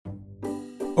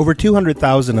Over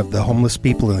 200,000 of the homeless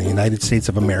people in the United States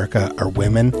of America are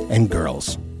women and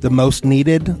girls. The most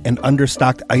needed and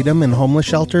understocked item in homeless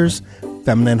shelters?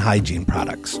 Feminine hygiene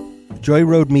products. Joy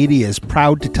Road Media is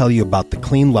proud to tell you about the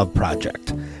Clean Love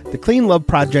Project. The Clean Love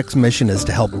Project's mission is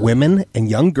to help women and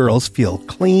young girls feel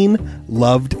clean,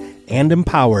 loved, and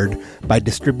empowered by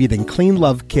distributing Clean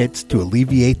Love kits to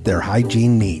alleviate their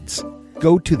hygiene needs.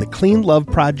 Go to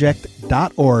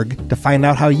thecleanloveproject.org to find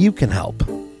out how you can help.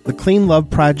 The Clean Love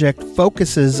Project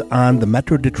focuses on the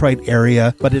Metro Detroit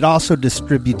area, but it also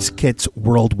distributes kits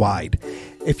worldwide.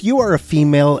 If you are a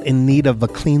female in need of a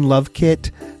Clean Love kit,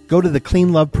 go to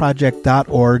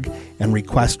thecleanloveproject.org and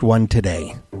request one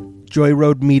today. Joy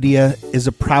Road Media is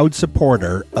a proud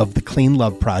supporter of the Clean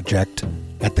Love Project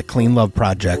at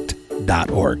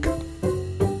thecleanloveproject.org. I'm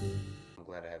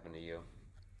glad it happened to you.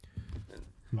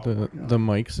 The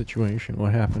mic situation,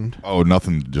 what happened? Oh,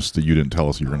 nothing. Just that you didn't tell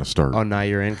us you were going to start. Oh, now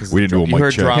you're in because We didn't do a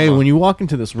mic check. Hey, when you walk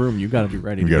into this room, you got to be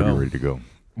ready You to got go. to be ready to go.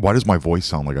 Why does my voice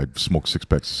sound like I smoked 6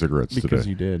 packs of cigarettes Because today?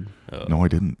 you did. No, I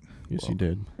didn't. Yes, you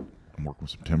did. I'm working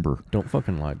with some timber. Don't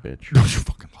fucking lie, bitch. Don't you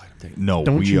fucking lie to me. No,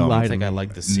 Don't you lie I to think me. I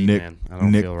like the seat, Nick, man. I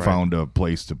don't Nick feel right. found a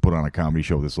place to put on a comedy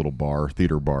show, this little bar,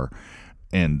 theater bar,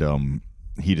 and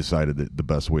he decided that the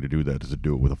best way to do that is to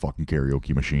do it with a fucking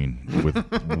karaoke machine with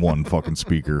one fucking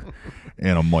speaker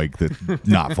and a mic that's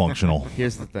not functional.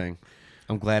 Here's the thing.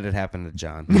 I'm glad it happened to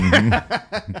John.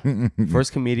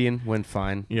 First comedian went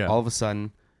fine. Yeah. All of a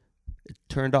sudden, it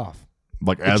turned off.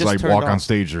 Like, as just I turned walk on off.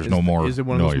 stage, there's no more Is it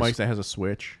one of noise. those mics that has a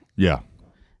switch? Yeah.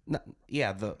 No,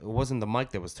 yeah, it wasn't the mic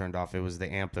that was turned off. It was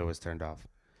the amp that was turned off.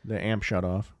 The amp shut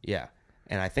off. Yeah.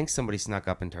 And I think somebody snuck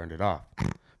up and turned it off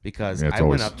because Yeah, it's I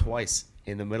went always- up twice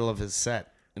in the middle of his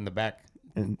set in the back,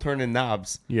 turning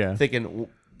knobs, Yeah. thinking,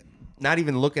 not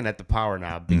even looking at the power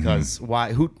knob because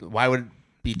why would it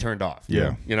be turned off?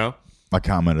 Yeah. You know? I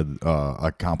complimented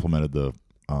the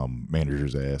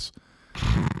manager's ass.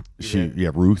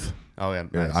 Ruth. Oh, yeah.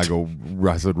 Yeah, Nice.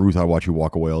 I said, Ruth, I watch you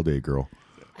walk away all day, girl.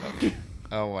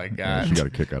 Oh, my Yeah, God. she got a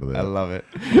kick out of that. I love it.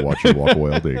 I watch you walk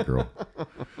away all day, girl.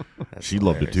 She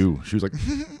loved it hilarious. too. She was like,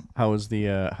 How was the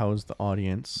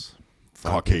audience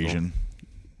Caucasian.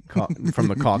 From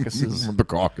the Caucasus? From the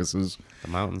Caucasus. The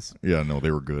mountains. Yeah, no,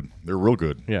 they were good. They were real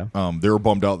good. Yeah. They were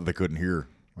bummed out that they couldn't hear.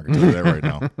 I can tell you that right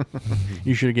now.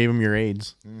 You should have gave him your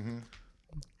AIDS.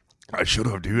 I should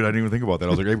have, dude. I didn't even think about that. I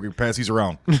was like, hey, pass these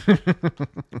around.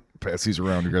 Pass these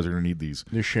around. You guys are going to need these.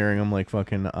 They're sharing them like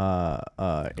fucking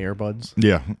earbuds.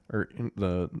 Yeah. Or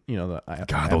the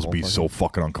God, those be so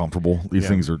fucking uncomfortable. These Yeah.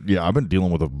 things are. Yeah, I've been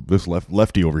dealing with this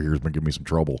lefty over here has been giving me some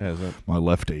trouble. Has it? My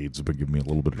left aids have been giving me a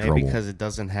little bit of Maybe trouble. because it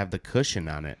doesn't have the cushion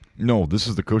on it. No, this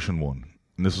is the cushion one.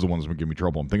 And this is the one that's been giving me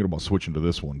trouble. I'm thinking about switching to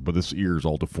this one, but this ear is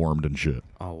all deformed and shit.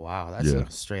 Oh, wow. That's Yeah.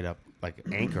 a straight up like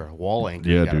anchor, a wall anchor.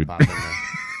 Yeah, you gotta dude. pop in there.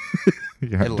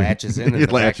 Yeah, It dude. latches in It the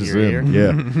back latches of your in.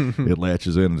 ear. Yeah, it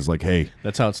latches in. And it's like, hey,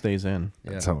 That's how it stays in.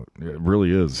 that's how it really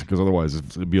is. Because otherwise, if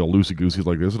it'd be all loosey goosey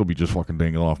like this, it'll be just fucking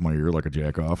dangling off my ear like a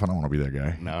jack off. I don't want to be that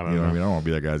guy. No, you know what I mean? I don't want to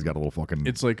be that guy who's got a little fucking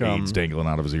It's like, aids dangling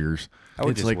out of his ears. I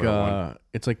would It's just like wear one.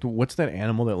 it's like what's that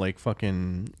animal that like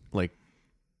fucking like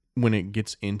when it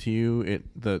gets into you,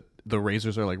 the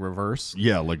razors are like reverse.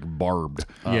 Yeah, like barbed.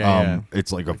 Yeah.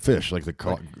 It's like a fish, like the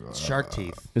Shark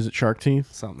teeth. Is it shark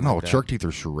teeth? Something no, like that. shark teeth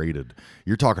are serrated.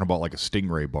 You're talking about like a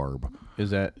stingray barb. Is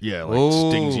that? Yeah, like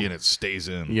Ooh. stings you and it stays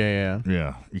in. Yeah.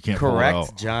 Yeah, you can't pull it Correct,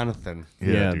 out. Jonathan.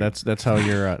 Yeah, dude. that's how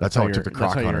your That's how I took the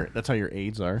croc hunter. That's how your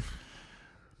AIDS are.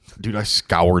 Dude, I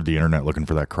scoured the internet looking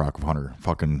for that croc hunter.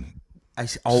 Fucking I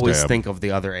always Stab. think of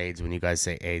the other AIDS when you guys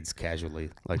say AIDS casually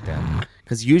like that.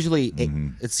 Because usually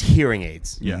it's hearing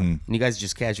aids. Yeah. And you guys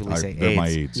just casually say they're AIDS. my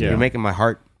aids, yeah. You're making my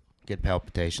heart get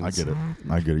palpitations. I get it.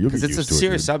 I get it. You'll get Because it's used a to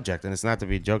serious it, subject and it's not to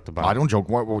be joked about. dude. I don't joke.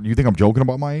 What, you think I'm joking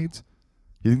about my AIDS?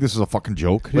 You think this is a fucking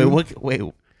joke? Wait, dude? wait.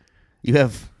 You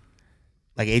have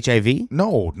like HIV?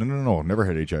 No. Never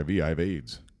had HIV. I have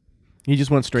AIDS. He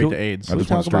just went straight Can to AIDS. I Can we just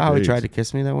went talk straight about how to he tried AIDS. to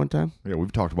kiss me that one time? Yeah,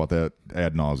 we've talked about that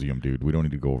ad nauseum, dude. We don't need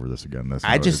to go over this again. That's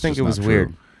I not- just it's think it not was true.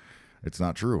 weird. It's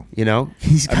not true. You know?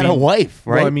 He's got a mean- wife,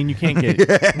 right? Well, I mean, you can't get.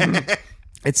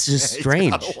 it's just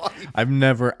strange. I've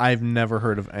never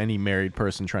heard of any married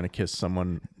person trying to kiss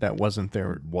someone that wasn't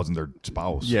their. Wasn't their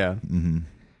spouse? Yeah.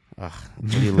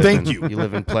 You live Thank in, you. You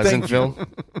live in Thank Pleasantville?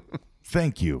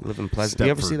 Thank you. Live in Pleasant. You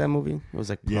ever Stepford. see that movie? It was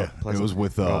like Yeah, it Pleasant. was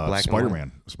with all black and white.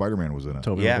 Spider-Man. Spider-Man was in it.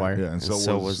 Tobey Yeah, Maguire. Yeah, and and so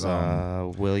so was,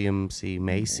 was William C.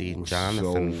 Macy and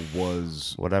Jonathan. So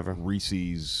was whatever.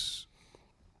 Reese's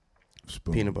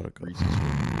spoon. Peanut butter cup.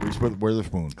 Reese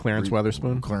Witherspoon. Clarence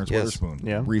Weatherspoon? Clarence Yes. Witherspoon.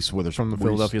 Yeah. Reese Witherspoon From the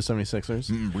Philadelphia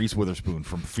 76ers. Reese Witherspoon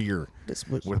from Fear This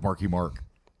was- with Marky Mark.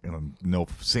 And no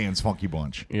Sans Funky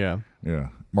Bunch. Yeah. Yeah.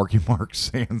 Marky Mark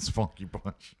Sans Funky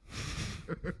Bunch.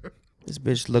 This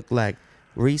bitch looked like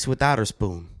Reese without her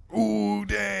spoon. Ooh,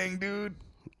 dang, dude.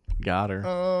 Got her.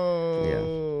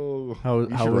 Oh.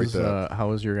 How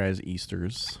was your guys'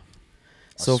 Easters?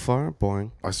 So far,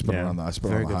 boring. I spent it on the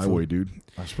Very good highway, food. dude.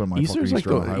 I spent my Easter's fucking like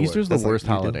Easter on the highway. Easter's the That's like worst you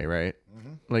do. holiday, right?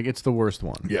 Like it's the worst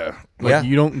one. Yeah. Like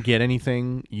you don't get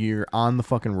anything. You're on the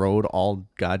fucking road all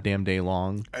goddamn day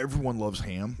long. Everyone loves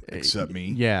ham except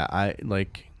me. Yeah, I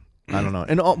don't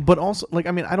know. But also like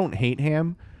I mean I don't hate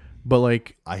ham, but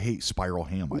like I hate spiral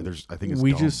ham. I think it's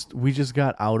we dumb. just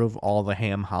got out of all the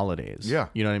ham holidays. Yeah.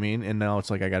 You know what I mean? And now it's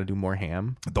like I got to do more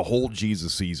ham. The whole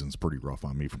Jesus season's pretty rough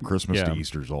on me. From Christmas to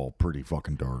Easter's all pretty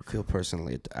fucking dark. I feel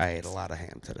personally, I ate a lot of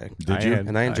ham today. Did you?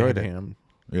 And I enjoyed it. Ham.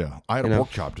 Yeah. I had a pork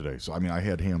chop today, so I mean I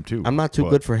had ham too. I'm not too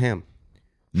good for ham.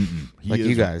 Like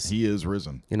you guys. He is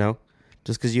risen. You know,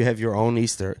 just because you have your own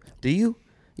Easter. Do you?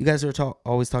 You guys are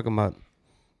always talking about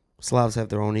Slavs have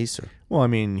their own Easter. Well, I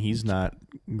mean, he's not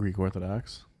Greek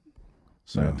Orthodox.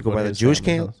 So Yeah. You go by the Jewish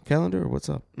calendar, or what's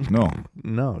up?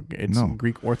 No, it's No.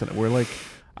 Greek Orthodox. We're like,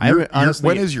 Honestly,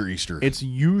 when is your Easter? It's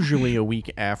usually a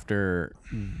week after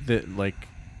the like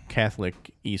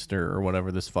Catholic Easter or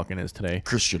whatever this fucking is today.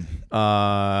 Christian.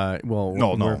 Well,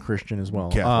 No. we're Christian as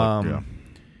well. Catholic, yeah.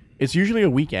 It's usually a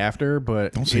week after,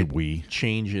 but Don't say it we.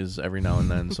 changes every now and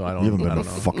then. So I don't. You haven't been I to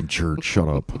don't know. fucking church. Shut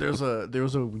up. There was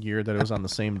a year that it was on the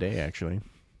same day actually.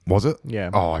 Was it?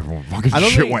 Yeah. Oh, everyone fucking I don't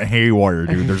shit think- went haywire,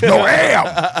 dude. There's no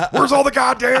ham. Where's all the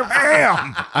goddamn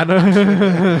ham? I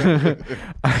don't.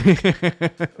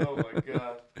 Oh my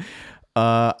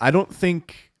god! I don't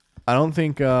think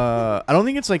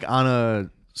it's like on a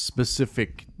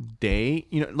specific day.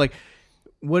 You know, like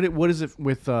what is it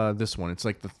with this one? It's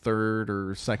like the third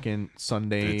or second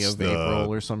Sunday It's of the-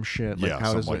 April or some shit. Like yeah, how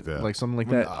something is like it? that. Like something like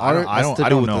that. I to do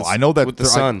don't with know. the- I know that with the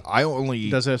sun. I only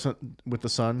Does it have something with the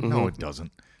sun? No, it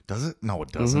doesn't. Does it? No,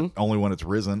 it doesn't. Only when it's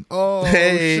risen. Oh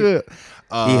Hey. shit!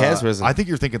 He has risen. I think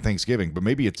you're thinking Thanksgiving, but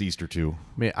maybe it's Easter too.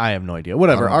 I have no idea.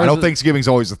 Whatever. I know Ours is- Thanksgiving's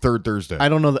always the third Thursday. I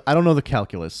don't know. I don't know the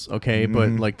calculus. Okay, but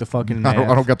like the fucking math.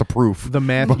 I don't got the proof. The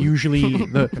math usually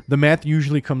the math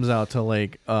usually comes out to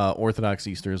like Orthodox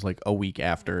Easter is like a week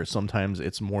after. Sometimes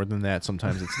it's more than that.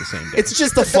 Sometimes it's the same day. It's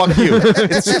just a fuck you.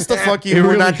 It's just a fuck you.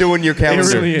 We're not doing your calendar.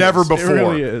 really is. Never It before.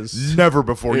 really is. Never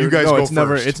before. You guys no, go it's first.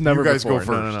 never. It's never. You guys before. go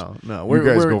first. No. You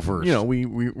guys we're- go first. You know,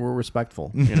 we're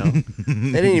respectful. You know.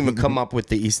 They didn't even come up with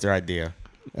the Easter idea.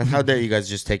 And how dare you guys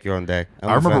just take your own day? I'm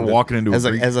I remember offended. walking into a as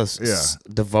Greek- as a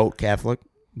devout Catholic.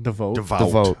 Devote.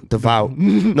 Devout.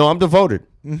 No, I'm devoted.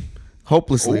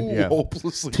 Hopelessly. Ooh, Yeah.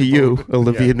 hopelessly To you,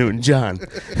 Olivia Newton-John.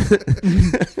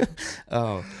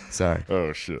 Oh, sorry.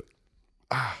 Oh shit!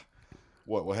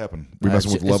 What happened? We It's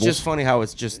messing with levels? just funny how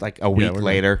it's just like a week we're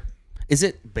later. Is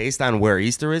it based on where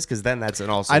Easter is? Because then that's an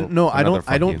also. I another don't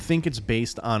fuck you. think it's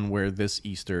based on where this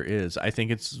Easter is. I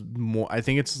think it's more. I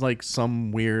think it's like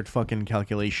some weird fucking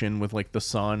calculation with like the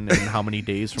sun and how many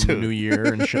days from the new year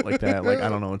and shit like that. Like I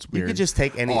don't know. It's You weird. could just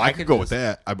take any. Oh, I could go with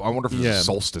just- that. I wonder if there's Yeah. a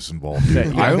solstice involved.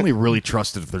 Dude. Yeah. I only really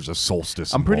trust it if there's a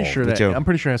solstice. I'm pretty involved. sure that. too. I'm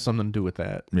pretty sure it has something to do with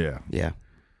that. Yeah, Yeah,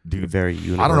 dude. very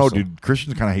universal. I don't know, dude.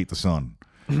 Christians kind of hate the sun.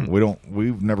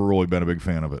 We've never really been a big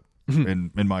fan of it.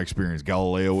 In my experience,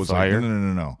 Galileo was Fire. like,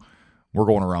 no. We're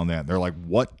going around that. And they're like,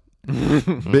 what,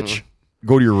 bitch?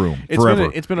 Go to your room forever.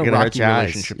 It's been a You're gonna hurt rocky your eyes.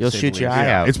 relationship. to You'll say shoot the your least. eye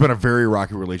out. It's been a very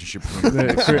rocky relationship.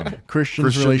 Christian's Christian-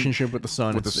 relationship with the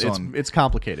sun. with the sun. It's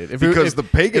complicated. Because the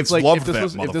pagans loved if this that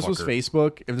was, if this was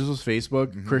motherfucker.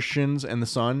 Facebook, Christians and the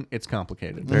sun, it's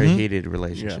complicated. Very heated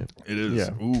relationship. It is. Yeah.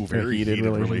 Ooh, very heated heated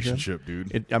relationship.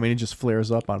 dude. It just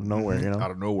flares up out of nowhere. You know.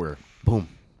 Out of nowhere. Boom.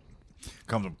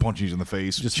 Comes and punches you in the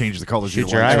face. Just changes the colors shoot of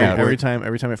your your eye lights. out.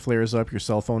 Every time it flares up, your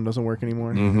cell phone doesn't work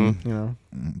anymore. You know.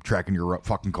 Tracking your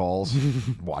fucking calls.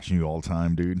 Watching you all the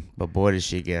time, dude. But boy, does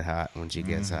she get hot when she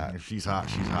gets hot. If she's hot,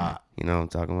 she's hot. You know what I'm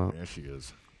talking about? Yeah, she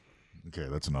is. Okay,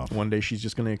 that's enough. One day she's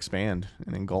just gonna expand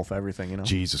and engulf everything. You know.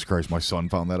 Jesus Christ, my son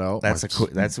found that out.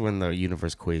 That's when the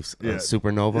universe queefs. Yeah.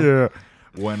 Supernova. Yeah.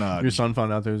 When Your son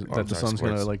found out that the sorry, sun's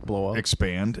gonna squirts. like blow up.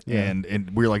 expand and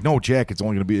we were like, no, Jack, it's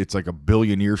only gonna be, it's like a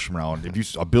billion years from now, and if you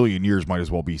a billion years might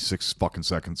as well be 6 fucking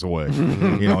seconds away.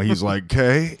 You know, he's like,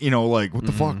 okay, you know, like what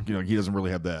the fuck, you know, he doesn't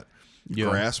really have that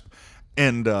grasp.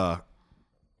 And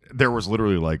there was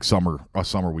literally like a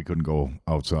summer we couldn't go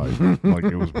outside. Like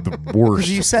it was the worst.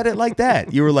 You said it like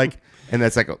that. You were like, and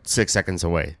that's like 6 seconds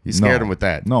away. You scared him with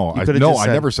that. No, You I could've just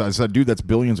said- never said. I said, dude, that's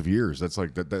billions of years. That's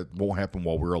like that won't happen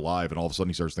while we're alive. And all of a sudden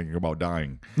he starts thinking about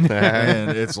dying.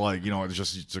 And it's like,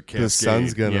 it's a cascade. The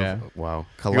sun's gonna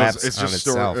collapse It's on just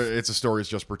itself. it's a story. It's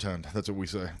just pretend. That's what we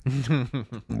say.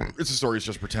 It's a story. It's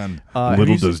just pretend. Have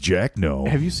Little you does Jack know.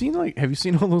 Have you seen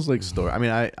all those like stories? I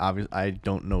mean, I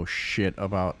don't know shit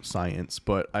about science,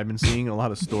 but I've been seeing a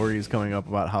lot of stories coming up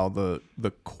about how the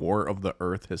core of the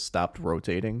Earth has stopped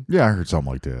rotating. Yeah, I heard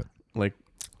something like that. Like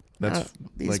that's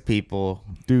these like people,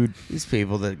 Dude, these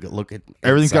people that look at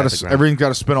everything's got inside the to ground. everything's got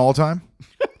to spin all the time.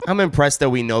 I'm impressed that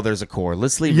we know there's a core.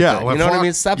 Let's leave Yeah, it there. well, You know what I fuck-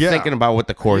 mean? Stop yeah. thinking about what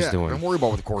the core's Yeah, doing. don't worry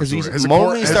about what the core's doing. Because Has the the moment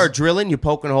core- you has- start drilling, you're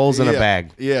poking holes in a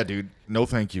bag. Yeah, dude. No,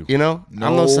 thank you. You know, I'm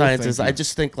No, no scientist. thank you. I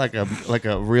just think like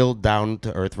a real down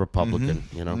to earth Republican.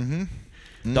 You know,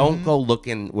 Mm-hmm. don't go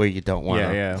looking where you don't want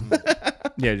to.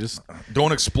 yeah. Just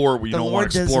Don't explore what you The don't Lord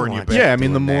want to explore in doesn't your want back. I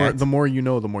mean, doing the more you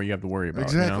know, the more you have to worry about.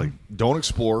 Exactly. You know? Don't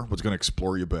explore what's going to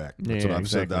explore you back. That's what Yeah, I've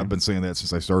said. exactly. I've been saying that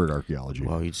since I started archaeology.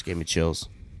 Well, you just gave me chills.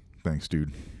 Thanks,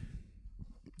 dude.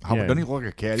 How Yeah. doesn't he look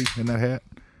like a caddy in that hat?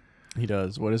 He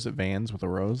does. What is it? Vans with a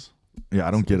rose? Yeah,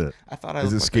 I don't get it. I thought I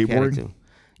Is looked it like a caddy, skateboarding? too.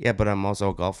 Yeah, but I'm also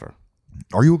a golfer.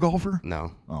 Are you a golfer?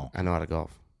 No, Oh, I know how to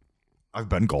golf. I've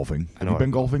been golfing. Have know you been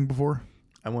it. golfing before?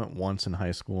 I went once in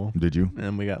high school. Did you?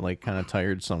 And we got like kind of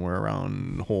tired somewhere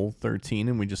around hole 13,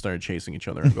 and we just started chasing each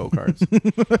other in go karts.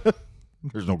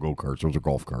 There's no go karts. Those are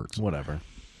golf carts. Whatever,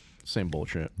 same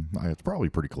bullshit. It's probably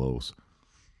pretty close.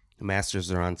 The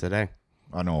Masters are on today.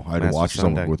 I know. I had to Masters watch some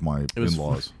Sunday. with my was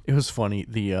in-laws. It was funny.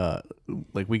 The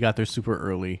like we got there super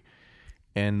early,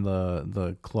 and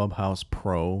the clubhouse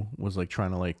pro was like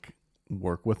trying to like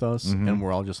work with us, and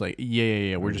we're all just like,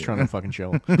 yeah. We're just trying to fucking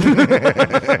chill.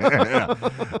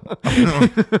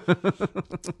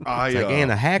 It's like,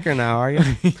 ain't a hacker now, are you?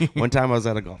 One time I was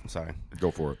at a golf. Sorry.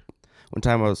 Go for it. One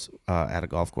time I was at a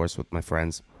golf course with my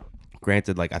friends.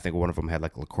 Granted, like I think one of them had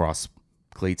like lacrosse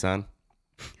cleats on.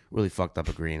 Really fucked up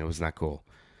a green. It was not cool.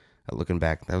 Looking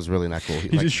back, that was really not cool.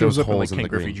 He just shows up in like Ken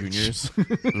Griffey Juniors.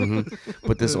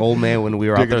 But this old man, when we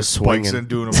were out Digging there his spikes swinging, in,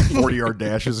 doing 40-yard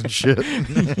dashes and shit.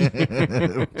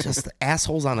 just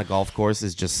assholes on a golf course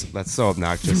is just that's so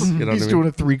obnoxious. You know He's what doing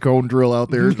a 3-cone drill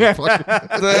out there, just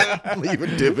fucking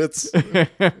leaving divots. They're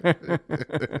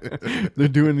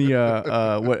doing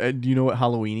the what? Do you know what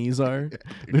Halloweenies are?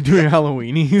 They're doing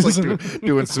Halloweenies. It's like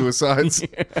doing suicides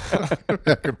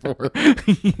back and forth.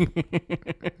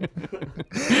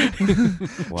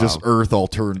 Wow. Just Earth all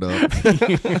turned up.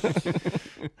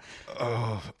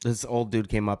 This old dude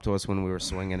came up to us when we were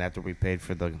swinging after we paid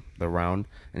for the round,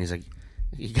 and he's like,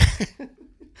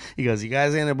 he goes, "You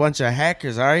guys ain't a bunch of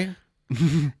hackers, are you?"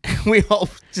 And we all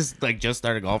just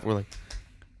started golf. We're like,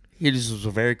 he just was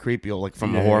very creepy, like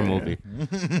from a horror movie.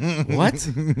 What?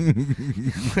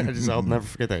 I'll never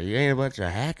forget that. You ain't a bunch of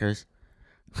hackers.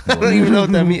 I don't even know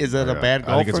what that means. Is that a bad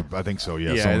golfer? I think so.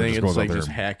 Yeah, Yeah, I someone think just goes it's out like there just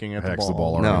and hacking at the hacks ball. the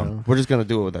ball No, around. we're just gonna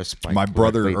do it with our spike. My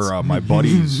brother cleats. or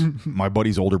my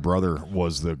buddy's older brother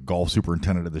was the golf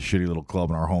superintendent at the shitty little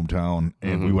club in our hometown,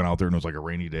 and we went out there and it was like a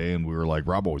rainy day, and we were like,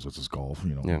 Rob always lets us golf,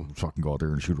 fucking go out there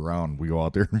and shoot around. We go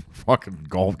out there and fucking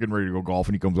golf, getting ready to go golf,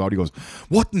 and he comes out, he goes,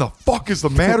 "What in the fuck is the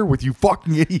matter with you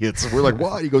fucking idiots?" And we're like,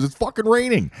 "What?" He goes, "It's fucking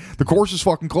raining. The course is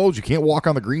fucking closed. You can't walk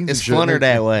on the greens. It's and shit." funner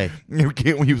that way. You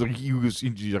can't. He was like,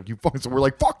 he's like, "You fucking." So we're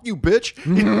like, "Fuck you, bitch."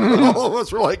 All of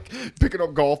us were like picking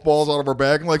up golf balls out of our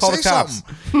bag and like, Call "Say the cops."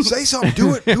 something, say something,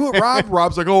 do it, Rob."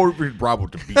 Rob's like, "Oh, Rob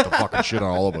would beat the fucking shit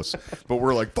out of all of us," but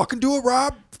we're like, "Fucking do it,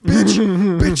 Rob,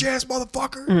 bitch ass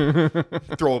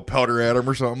motherfucker." Throw a putter at him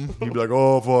or something. He'd be like,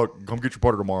 "Oh fuck, come get your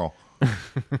putter tomorrow.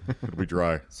 It'll be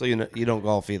dry." So you don't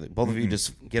golf either. Both of you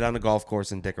just get on the golf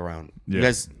course and dick around. You Yeah.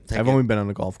 guys, I've only been on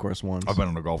a golf course once. I've been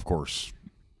on a golf course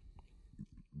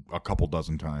a couple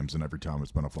dozen times, and every time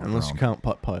it's been a fun Unless you round. count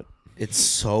putt-putt. It's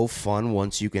so fun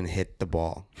once you can hit the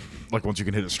ball. Like once you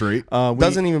can hit it straight.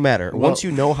 Doesn't even matter. Once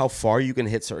you know how far you can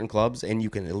hit certain clubs and you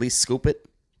can at least scoop it,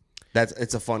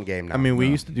 it's a fun game now. I mean, we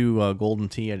used to do golden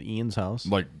tee at Ian's house.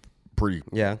 Like pretty.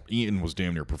 Yeah. Ian was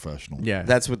damn near professional. Yeah,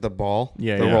 That's with the ball.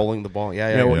 Yeah, the yeah. rolling the ball. Yeah.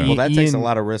 Yeah, well, Well, that takes a Ian-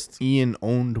 lot of risks. Ian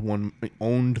owned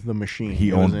the machine. He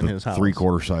It was owned in the his house.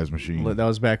 3/4 size machine. That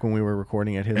was back when we were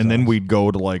recording at his. And then house. we'd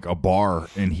go to like a bar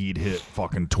and he'd hit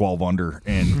fucking 12 under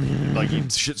and like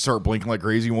he'd shit start blinking like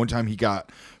crazy. One time he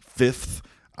got 5th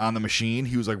on the machine.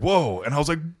 He was like, "Whoa." And I was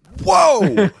like,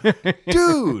 "Whoa,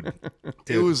 dude."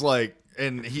 It was like,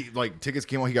 and he like tickets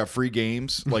came out. He got free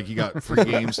games. Like he got free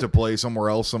games to play somewhere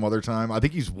else some other time. I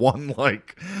think he's won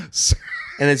like,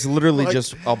 And it's literally Like-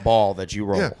 just a ball that you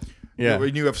roll. yeah. Yeah.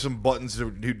 When you have some buttons to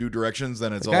do directions,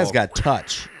 then it's The guy's all. got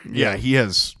touch. Yeah, he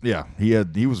has. Yeah,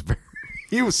 he was very.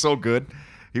 He was so good.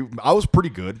 I was pretty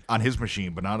good on his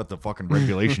machine, but not at the fucking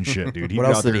regulation shit, dude. What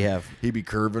else did he have? He'd be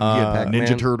curving. He had Pac-Man?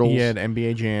 Ninja Turtles. He had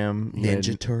NBA Jam.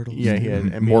 Ninja Turtles? Yeah, he had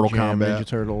NBA Mortal Jam, Kombat. Ninja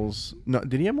Turtles. No,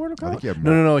 did he have Mortal Kombat? think he had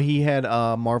No. He had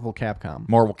Marvel Capcom.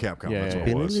 Marvel Capcom. Yeah, That's yeah, what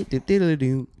it was.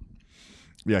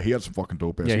 Yeah, he had some fucking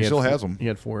dope ass. Yeah, he still has them. them. He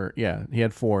had 4. Yeah, he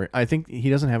had 4. I think he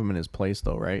doesn't have them in his place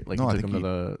though, right? Like No, I he took think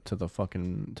them to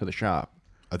the shop.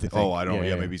 I think. think. Oh, I don't know. Yeah,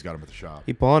 Yeah, yeah. maybe he's got them at the shop.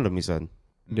 He pawned him, he said.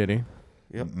 Did he?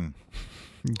 Yep.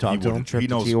 You talked to him. Trip He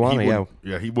to knows. Tijuana, He wouldn't,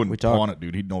 yeah, he wouldn't talked. pawn it,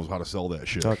 dude. He knows how to sell that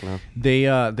shit. Talk now.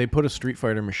 They put a Street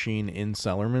Fighter machine in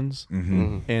Sellerman's,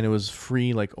 and it was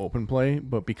free like open play.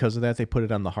 But because of that, they put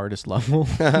it on the hardest level.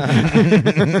 That's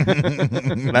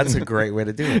a great way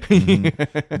to do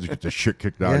it. Just get the shit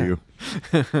kicked out of you.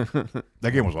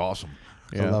 That game was awesome.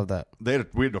 I love that.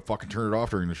 We had to fucking turn it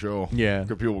off during the show. Yeah.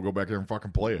 Because people would go back there and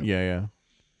fucking play it. Yeah.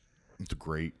 It's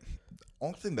great.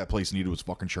 Only thing that place needed was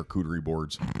fucking charcuterie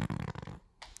boards.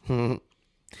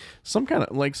 Some kind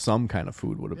of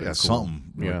food would have been Yeah, cool. something.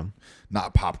 Yeah.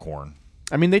 Not popcorn.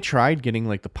 I mean, they tried getting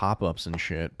like the pop-ups and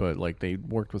shit, but like they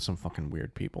worked with some fucking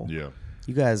weird people. Yeah.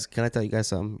 You guys, can I tell you guys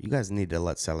something? You guys need to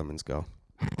let Sellerman's go.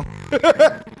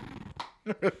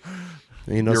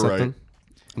 You know You're something? right.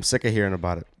 I'm sick of hearing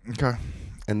about it. Okay.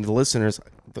 And the listeners,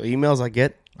 the emails I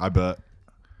get, I bet.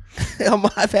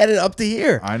 I've had it up to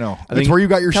here. I know. That's where you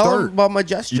got your Tell them start. about my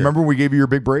gesture. You remember when we gave you your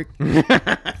big break?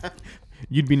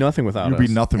 You'd be nothing without You'd us.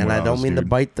 be nothing and without I don't us, mean to dude.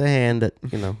 bite the hand that,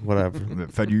 whatever.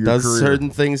 That fed you your Does career. certain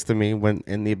things to me when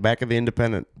in the back of the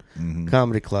independent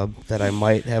comedy club that I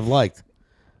might have liked.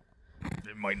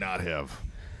 It might not have.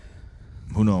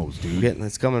 Who knows, dude?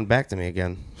 It's coming back to me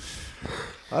again.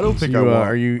 I don't So think you, I want.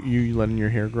 are you letting your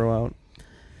hair grow out?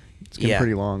 It's getting Yeah.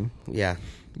 pretty long. Yeah.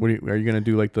 Are you gonna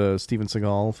do like the Steven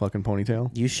Seagal fucking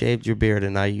ponytail? You shaved your beard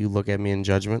and now you look at me in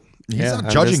judgment. He's Yeah, not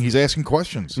I'm judging. just- He's asking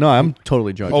questions. No, I'm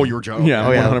totally judging. Oh, you were judging? Yeah, I'm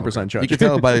Oh, yeah. 100% judging. You can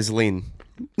tell by his lean.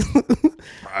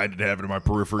 I didn't have it in my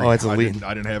periphery. Oh, it's a I lean.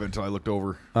 didn't have it until I looked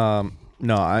over.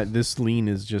 No, this lean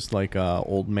is just like a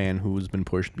old man who's been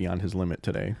pushed beyond his limit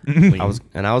today. Lean. I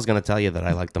was going to tell you that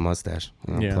I like the mustache.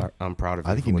 And Yeah. I'm proud of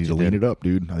you. I think for you what need to did. lean it up,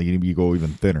 dude. I think you need to go even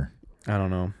thinner. I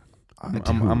don't know.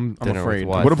 I'm Dinner afraid. with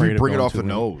what? I'm What if afraid we of bring it going off too the lean.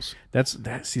 nose? Is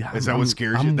Is that what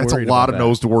scares you? I'm That's a worried lot about of that.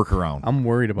 nose to work around. I'm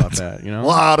worried about that. You A know.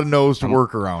 lot of nose to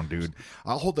work around, dude.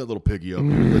 I'll hold that little piggy up.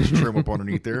 Dude. Let's trim up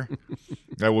underneath there.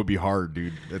 That would be hard,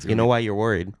 dude. That's You know why you're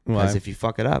worried? Why? Because if you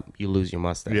fuck it up, you lose your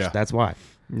mustache. Yeah. That's why.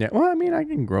 Yeah. Well, I mean, I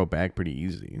can grow it back pretty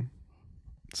easy.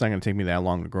 It's not gonna take me that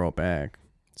long to grow it back.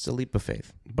 It's a leap of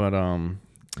faith. But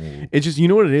it's just, you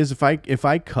know what it is. If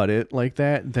I cut it like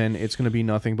that, then it's gonna be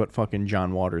nothing but fucking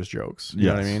John Waters jokes. You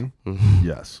know what I Yes. mean?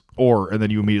 Yes. And then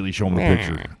you immediately show him the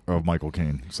picture of Michael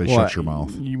Caine. Say, shut your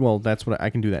mouth. Well, that's what I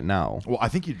can do that now. Well, I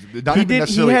think not even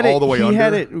necessarily had all the way he under.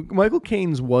 Had it. Michael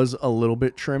Caine's was a little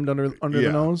bit trimmed under the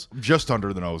nose. Just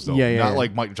under the nose, though. Yeah, yeah, Not yeah.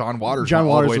 like Mike John Waters. John all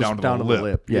the Waters way was down to the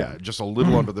lip. Yeah. Just a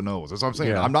little under the nose. That's what I'm saying.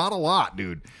 Yeah. I'm not a lot,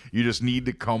 dude. You just need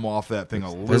to come off that thing a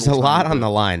little. There's a lot on the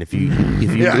line if you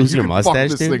lose your you can mustache, fuck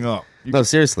this dude. thing up. No,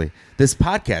 seriously. This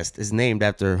podcast is named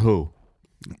after who?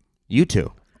 You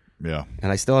two. Yeah.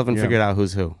 And I still haven't figured out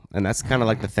who's who. And that's kind of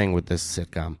like the thing with this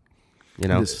sitcom. You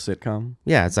know? This sitcom.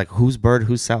 Yeah, it's like who's Bird,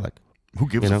 who's Selleck. Who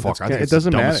gives You know, a fuck? I it think it's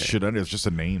doesn't the dumbest matter. shit. It's just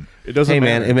a name. It doesn't Hey,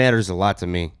 matter. man, it matters a lot to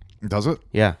me. Does it?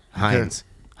 Yeah, Heinz.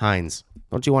 Heinz.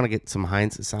 Don't you want to get some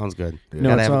Heinz? It sounds good. No,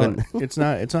 Gotta have a good it's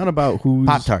not about who's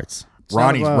Pop-Tarts.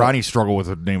 not about- Ronnie struggled with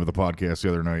the name of the podcast the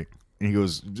other night. And he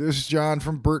goes, "This is John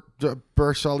from Bert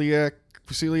Celiac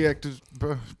to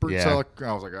Bert Yeah. Selleck."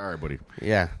 I was like, "All right, buddy,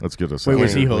 Yeah. let's get this." Wait, out.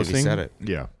 was he Can't believe hosting? said it.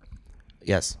 Yeah.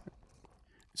 Yes.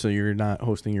 So you're not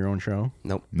hosting your own show?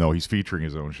 Nope. No, he's featuring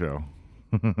his own show.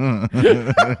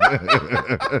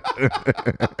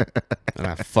 And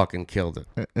I fucking killed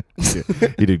it.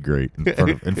 He did great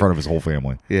in front of his whole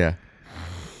family. Yeah.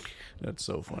 That's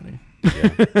so funny.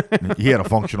 He had a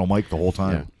functional mic the whole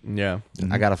time. Yeah.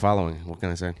 I got a following. What can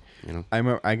I say? You know. I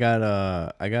remember I got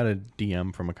a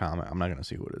DM from a comic. I'm not gonna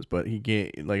see who it is, but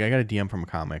I got a DM from a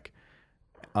comic,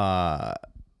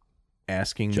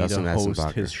 asking Justin me to host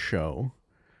Essenbacher. his show.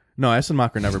 No,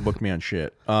 Essenbacher never booked me on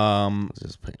shit.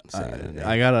 Just saying the name.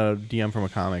 I got a DM from a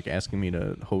comic asking me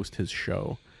to host his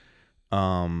show.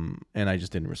 And I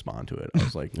just didn't respond to it. I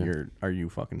was like, "Are you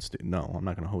fucking no, I'm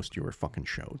not gonna host your fucking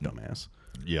show, dumbass."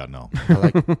 Yeah, no.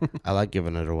 I like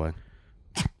giving it away.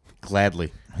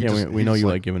 Gladly. Yeah, we know you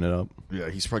like giving it up. Yeah,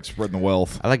 he's like spreading the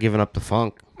wealth. I like giving up the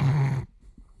funk.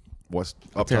 West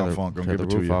Tear Uptown the, Funk, gonna tear give the it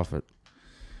to roof you. off it.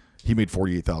 He made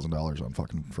 $48,000 on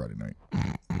fucking Friday night.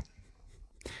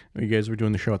 You guys were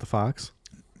doing the show at the Fox?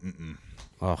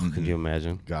 Oh, could you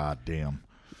imagine? God damn.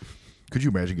 Could you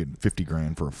imagine getting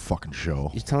 $50,000 for a fucking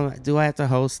show? You telling me? Do I have to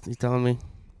host? You telling me?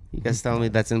 You guys telling me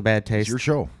that's in bad taste? It's your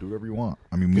show. Do whatever you want.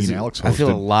 I mean, me and Alex hosted. I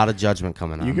feel a lot of judgment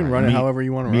coming on. You can right run now. it however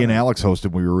you want to run Me it. and Alex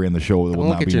hosted. We were in the show that will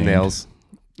Don't not look at be your named. nails.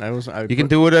 You can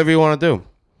do whatever you want to do.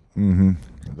 Mm-hmm.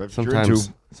 That's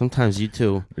Sometimes you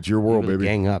two. It's your world, really baby.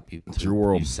 Gang up. It's your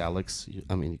world. You Sellex.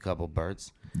 You couple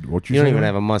birds. What You don't even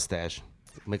have a mustache.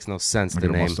 It makes no sense to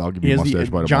name. I'll give you a mustache by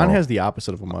tomorrow. John has the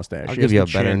opposite of a mustache. I'll He give has you a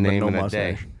the better chin, but name no in a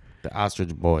mustache. day. The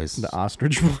Ostrich Boys. The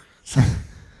Ostrich Boys.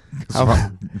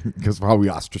 Because of how we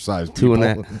ostracize Two people.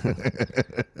 and a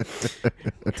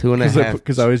 2.5.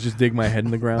 Because I always just dig my head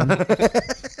in the ground.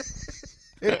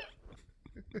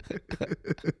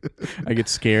 I get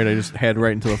scared. I just head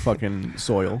right into the fucking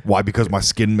soil. Why? Because my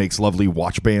skin makes lovely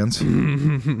watch bands.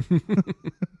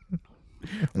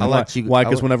 Why?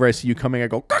 Because whenever I see you coming, I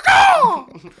go,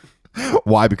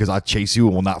 Why? Because I chase you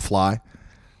and will not fly.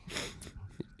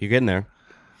 You're getting there.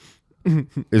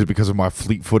 Is it because of my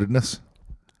fleet-footedness?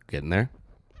 Getting there.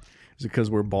 is it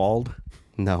because we're bald?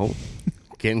 No.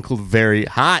 Getting very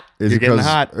hot. Is You're it getting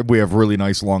because hot. we have really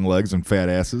nice long legs and fat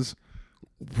asses?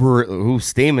 Who's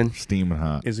steaming? Steaming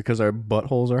hot. Is it because our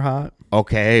buttholes are hot?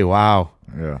 Okay. Wow.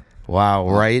 Yeah. Wow.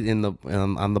 Right in the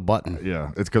on the button.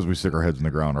 Yeah. It's because we stick our heads in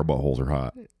the ground. Our buttholes are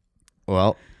hot.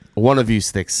 Well, one of you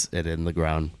sticks it in the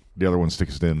ground, The other one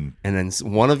sticks it in. and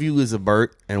then one of you is a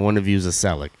Bert, and one of you is a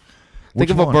Selleck. Think Which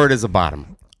of one? a Bert as a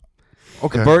bottom.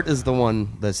 Okay. The Bert is the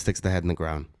one that sticks the head in the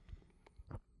ground.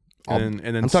 And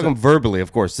then I'm talking verbally,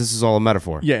 of course. This is all a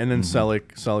metaphor. Yeah, and then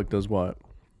Selleck does what?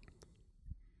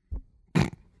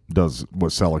 Does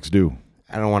what Sellex do.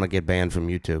 I don't want to get banned from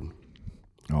YouTube.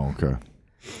 Oh, okay.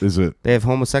 Is it? They have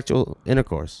homosexual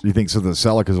intercourse. You think so? The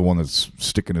Selleck is the one that's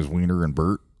sticking his wiener in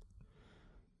Bert.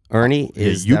 Ernie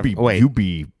is. you wait.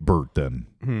 be Bert then.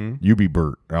 Hmm. You be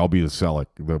Bert. I'll be the Selleck,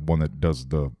 the one that does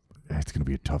the. It's gonna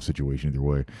be a tough situation either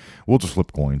way. We'll just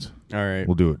flip coins. All right.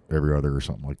 We'll do it every other or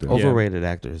something like that. Overrated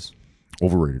actors.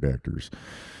 Overrated actors.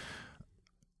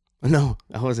 No,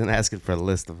 I wasn't asking for a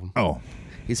list of them. Oh,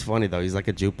 He's funny though. He's like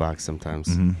a jukebox sometimes.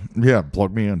 yeah.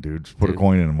 Plug me in, dude. Just put a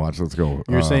coin in and watch. Let's go.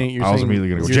 You're saying I was immediately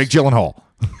gonna go. you're- Jake Gyllenhaal.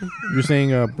 You're saying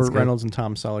Burt Reynolds and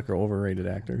Tom Selleck are overrated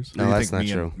actors? No, You that's think not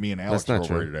me true. Me and Alex That's are not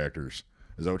true. overrated actors.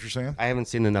 Is that what you're saying? I haven't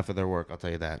seen enough of their work. I'll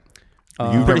tell you that.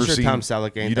 You've pretty never sure seen Tom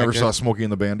Selleck ain't You that never good. saw Smokey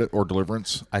and the Bandit or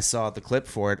Deliverance? I saw the clip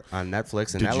for it on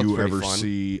Netflix, and Did that looks you pretty ever fun.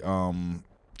 see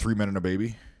 3 Men and a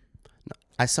Baby?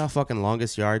 I saw fucking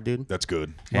Longest Yard, dude. That's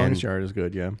good. Longest Yard is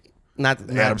good, yeah. Not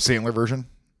Adam Sandler version.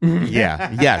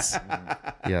 Yeah. Yes.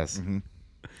 Yes.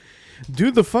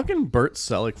 Dude, the fucking Burt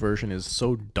Selleck version is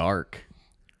so dark.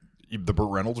 The Burt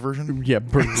Reynolds version? Yeah,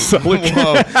 Burt Selleck.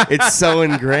 Whoa, it's so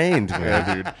ingrained, man.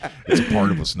 Yeah, dude. It's a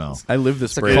part of us now. I live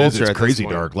this a brain. culture. It's at this crazy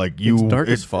point. dark. Like you, It's dark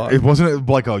as fuck. It wasn't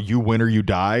like a you win or you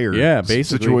die or Yeah,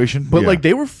 basically. situation. But Yeah. like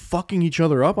they were fucking each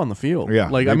other up on the field. Yeah,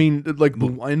 Like they- I mean, like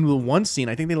in the one scene,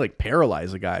 I think they like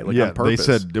paralyze a guy like yeah, on purpose.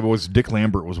 they said it was Dick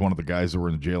Lambert was one of the guys that were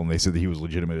in jail, and they said that he was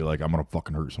legitimately like, I'm gonna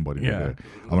fucking hurt somebody. Yeah. Today.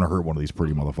 I'm gonna hurt one of these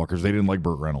pretty motherfuckers. They didn't like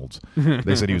Burt Reynolds.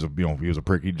 They said he was a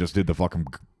prick. He just did the fucking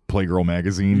Playgirl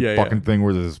magazine fucking thing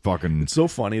where this fucking. It's so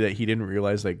funny that he didn't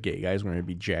realize that gay guys were going to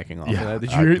be jacking off. Yeah, to that.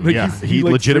 Did you hear, like, yeah. He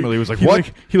like, legitimately was like, he,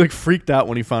 "What?" He like freaked out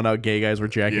when he found out gay guys were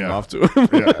jacking Yeah. off to him.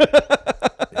 Yeah,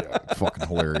 fucking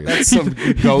hilarious. That's some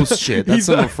ghost shit. That's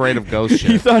some afraid of ghost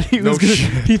shit. He thought he was gonna,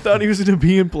 shit. he thought he was going to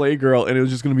be in Playgirl, and it was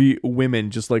just going to be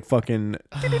women just like fucking.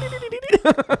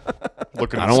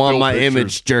 Looking I at don't want still my pictures.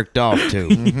 image jerked off to.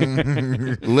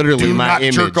 Literally, Do my not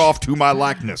image. jerk off to my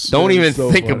likeness. Don't That is even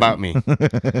so think funny. about me.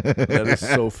 That is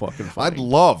so fucking I'd funny.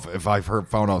 love if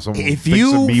found out someone. If thinks of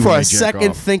you me for when a I jack second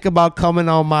off. think about coming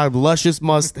on my luscious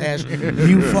mustache,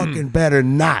 you fucking better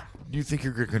not. Do you think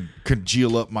you're gonna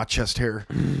congeal up my chest hair?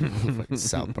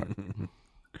 South Park.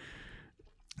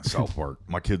 South Park.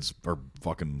 My kids are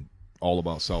fucking all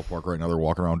about South Park right now. They're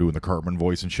walking around doing the Cartman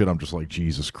voice and shit. I'm just like,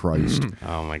 Jesus Christ.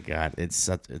 Oh my god, it's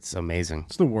amazing.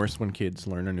 It's the worst when kids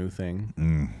learn a new thing.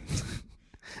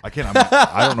 I can't.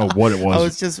 I don't know what it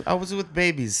was. I was with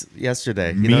babies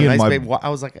yesterday. You Me know, and nice my- baby. I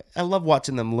was like, I love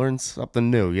watching them learn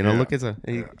something new. You know, look at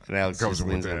and Alex Goes just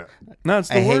with leans in. that. No, it's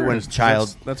the I hate when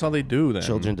worst. That's how they do that.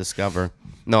 Children discover.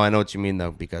 No, I know what you mean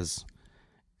though, because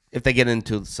if they get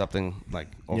into something like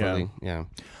overly, yeah.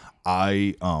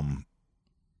 I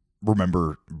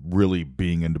remember really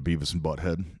being into Beavis and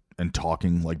Butthead and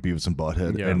talking like Beavis and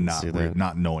Butthead Yeah, and see that.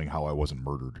 not knowing how I wasn't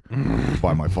murdered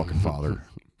by my fucking father.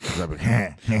 'Cause I'd be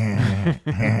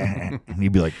and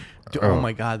he'd be like, Dude, oh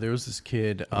my god, there was this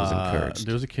kid. was encouraged.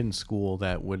 There was a kid in school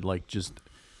that would like just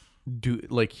do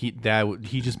like he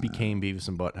just became Beavis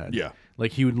and Butthead. Yeah.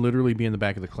 Like he would literally be in the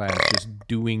back of the class just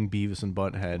doing Beavis and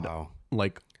Butthead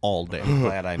like all day. I'm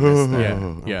glad I missed that. Yeah,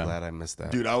 I'm yeah. glad I missed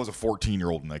that. Dude, I was a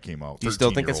 14-year-old when that came out. Do you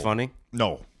still think it's 13-year-old. funny?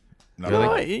 No. Not No, at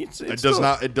all. it's It does still-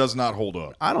 not. It does not hold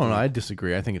up. I don't know. I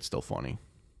disagree. I think it's still funny.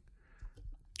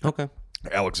 Okay.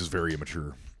 Alex is very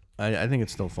immature. I think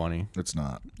it's still funny. It's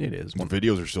not. It is. The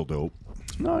videos are still dope.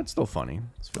 No, it's still funny.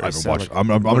 I haven't watched. I'm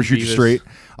gonna shoot you Beavis- straight.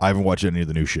 I haven't watched any of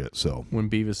the new shit. So When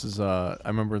Beavis is, I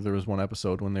remember there was one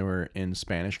episode when they were in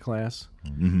Spanish class,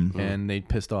 and they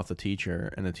pissed off the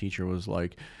teacher, and the teacher was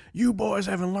like, "You boys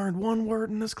haven't learned one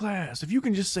word in this class. If you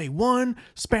can just say one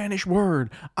Spanish word,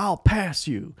 I'll pass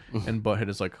you." And Butthead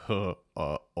is like,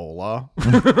 "Hola."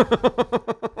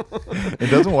 it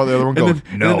doesn't want the other one go.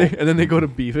 No. And then they go to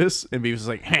Beavis, and Beavis is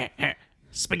like, "Heh, heh,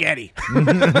 spaghetti."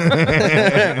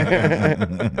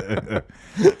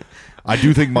 I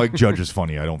do think Mike Judge is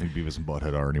funny. I don't think Beavis and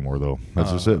Butthead are anymore, though.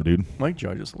 That's just it, dude. Mike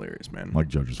Judge is hilarious, man. Mike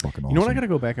Judge is fucking awesome. You know what? I got to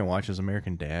go back and watch is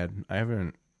American Dad. I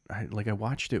haven't. I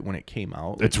watched it when it came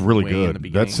out. It's really way in the good.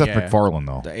 beginning. That's Seth Yeah. MacFarlane,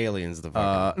 though. The aliens, the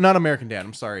fucking. Not American Dad.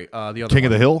 I'm sorry. The other King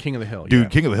of one. the Hill? King of the Hill. Dude, yeah.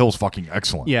 King of the Hill is fucking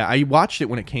excellent. Yeah, I watched it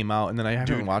when it came out, and then I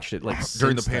haven't watched it like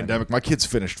During the since then. pandemic, my kids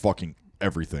finished fucking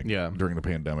everything. Yeah. During the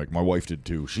pandemic, my wife did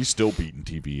too. She's still beating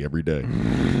TV every day.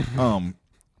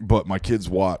 But my kids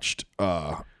watched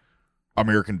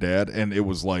American Dad, and it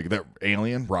was like that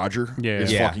alien Roger. Yeah.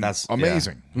 is Yeah, fucking that's-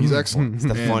 amazing. He's excellent. He's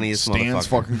the funniest Stan's motherfucker.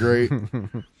 fucking great.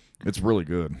 It's really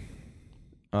good.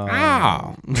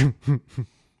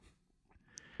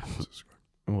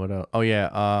 What else? Oh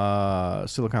yeah,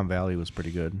 Silicon Valley was pretty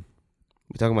good.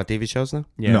 We talking about TV shows now?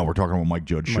 Yeah, No, we're talking about Mike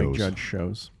Judge shows. Mike Judge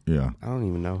shows. Yeah. I don't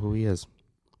even know who he is.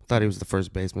 I thought he was the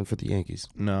first baseman for the Yankees.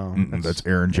 No, That's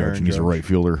Aaron Judge, Aaron and he's a Judge. right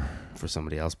fielder. For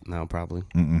somebody else now, probably.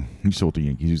 He's still with the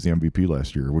Yankees. He's the MVP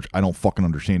last year, which I don't fucking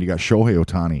understand. You got Shohei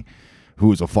Ohtani,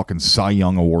 who is a fucking Cy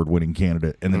Young award-winning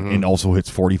candidate, and then and also hits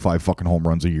 45 fucking home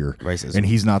runs a year. Racism. And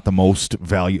he's not the most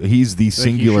value. He's the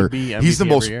singular. be He's the MVP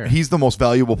most. every year. He's the most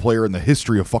valuable player in the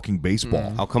history of fucking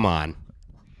baseball. Oh, come on.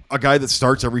 A guy that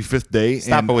starts every fifth day,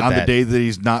 Stop and it with on the that. day that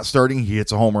he's not starting, he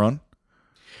hits a home run.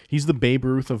 he's the Babe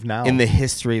Ruth of now. In the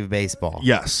history of baseball.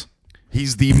 Yes.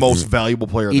 He's the most valuable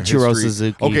player in the Ichiro history.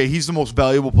 Suzuki. Okay, he's the most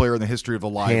valuable player in the history of the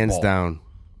live Hands ball. down.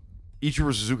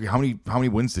 Ichiro Suzuki, how many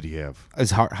wins did he have?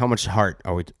 How much heart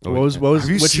are we? what was Have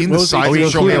you which- seen what the was size of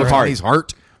Ichiro's Shohei ERA? Ohtani's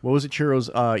heart? What was Ichiro's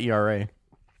ERA?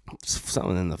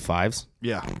 something in the fives?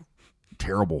 Yeah.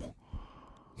 Terrible.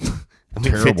 I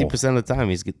mean, Terrible. 50% of the time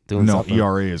he's doing No, something.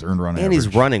 ERA is earned run And average.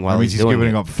 he's running while That means he's doing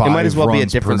giving it. up It 5 might as well be a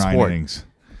runs different per 9 sport. innings.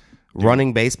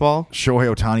 Running baseball.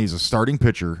 Shohei Ohtani is a starting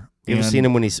pitcher. You ever and seen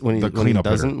him when he the when he cleanup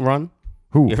hitter. doesn't run?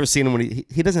 Who? You ever seen him when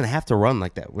he doesn't have to run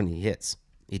like that when he hits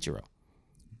Ichiro?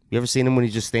 You ever seen him when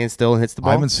he just stands still and hits the ball?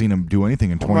 I haven't seen him do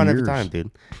anything in 20 run years. every time,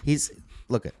 dude.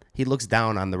 He looks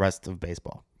down on the rest of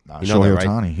baseball. Nah, You know Shohei that, right?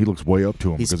 Ohtani, he looks way up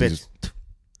to him. He because spits.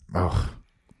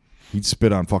 he'd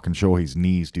spit on fucking Shohei's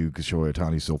knees, dude, because Shohei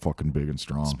Ohtani's so fucking big and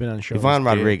strong. Spin on show. Ivan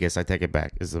Rodriguez, I take it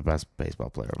back, is the best baseball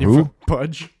player. Who?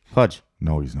 Pudge. Pudge,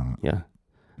 No, he's not. yeah.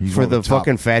 He's For one the of top-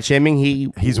 fucking fat shaming,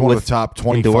 He's one of the top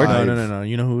 25. endured? No.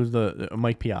 You know who was the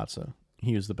Mike Piazza?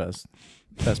 He was the best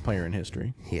player in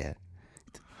history. Yeah,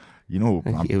 You know,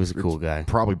 he was a cool guy.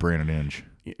 Probably Brandon Inge.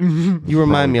 You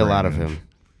remind me a lot of Brandon him.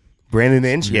 Brandon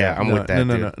Inge? Yeah, I'm no, with that,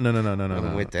 no, dude. No.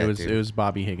 I'm with that, it was dude. it was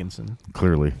Bobby Higginson.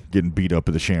 Clearly getting beat up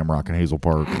at the Shamrock in Hazel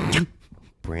Park.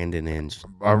 Brandon Inge.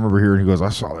 I remember hearing, he goes, I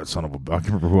saw that son of a... I can't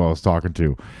remember who I was talking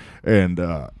to. And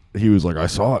he was like, I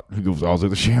saw it. He goes, I was at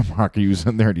the Shamrock. He was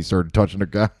in there and he started touching a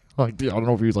guy. Like, I don't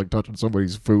know if he was like touching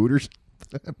somebody's food or something.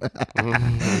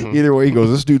 Either way, he goes,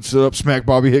 this dude stood up, smacked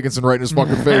Bobby Higginson right in his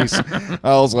fucking face.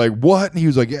 I was like, what? And he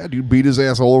was like, yeah, dude, beat his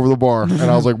ass all over the bar. And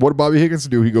I was like, what did Bobby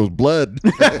Higginson do? He goes, bled.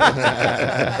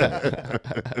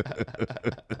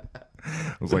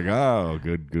 I was like, oh,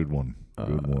 good one.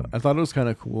 Good one. I thought it was kind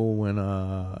of cool when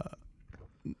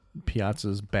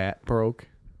Piazza's bat broke,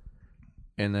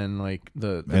 and then like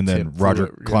the And then tip Roger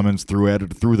flew- Clemens threw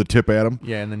the tip at him.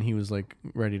 Yeah, and then he was like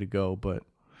ready to go, but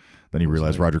Then he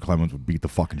realized Roger Clemens would beat the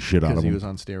fucking shit out because of he him. was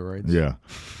on steroids. Yeah.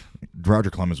 Roger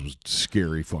Clemens was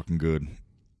scary fucking good.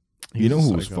 He You know was a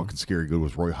who was psycho. fucking scary good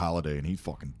was Roy Halladay, and he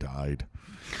fucking died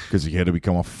because he had to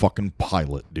become a fucking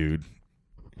pilot, dude.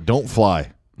 Don't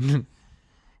fly.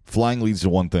 Flying leads to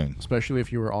one thing. Especially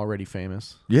if you were already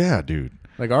famous. Yeah, dude.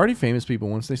 Like already famous people,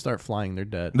 once they start flying, they're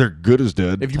dead. They're good as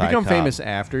dead. If you Ty become Cobb. famous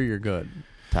after, you're good.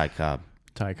 Ty Cobb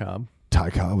Ty Cobb. Ty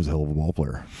Cobb was a hell of a ball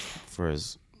player. for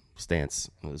his stance,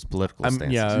 his political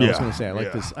stance. Yeah, I was Yeah. gonna say I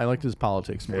Yeah. liked his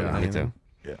politics more than me anything.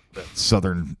 too. Yeah, that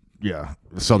Southern Yeah,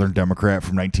 Southern Democrat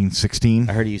from 1916.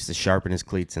 I heard he used to sharpen his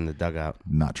cleats in the dugout.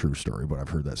 Not true story, but I've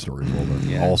heard that story as well. But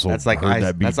Yeah, also, that's like heard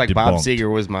that be that's like Bob debunked.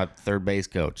 Seger was my third base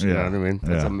coach. You know Yeah. what I mean?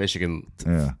 That's Yeah. a Michigan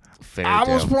Yeah. fairy I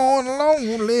tale. was born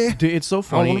lonely. Dude, it's so on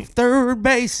funny. third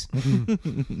base.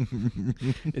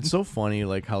 It's so funny,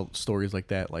 like how stories like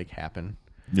that like happen.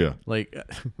 Yeah. Like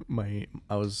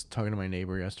I was talking to my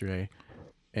neighbor yesterday,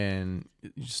 and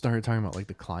he started talking about like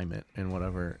the climate and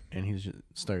whatever, and he's just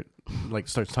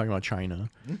starts talking about China.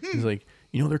 He's like,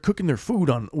 they're cooking their food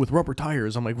with rubber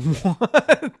tires. I'm like,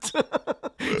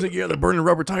 what? He's like, yeah, they're burning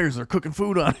rubber tires. They're cooking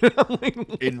food on it. I'm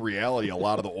like, In reality, a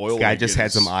lot of the oil. Guy they just get had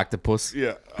is- some octopus.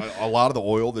 Yeah, a lot of the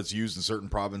oil that's used in certain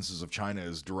provinces of China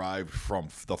is derived from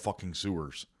the fucking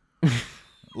sewers.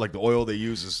 Like the oil they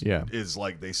use is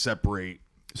like they separate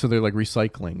so they're like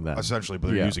recycling that. essentially, but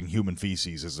they're Yeah. using human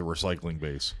feces as the recycling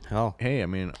base. Hell, Hey, I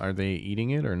mean, are they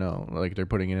eating it or no? Like they're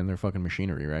putting it in their fucking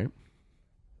machinery, right?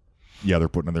 Yeah, they're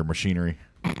putting in their machinery.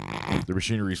 Their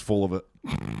machinery's full of it.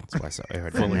 that's why I saw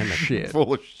Full of shit.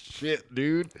 Full of shit,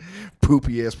 dude.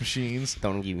 Poopy ass machines.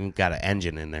 Don't even got an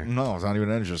engine in there. No, it's not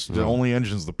even engines. The only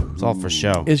engine's the poo. It's all for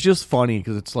show. It's just funny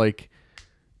because it's like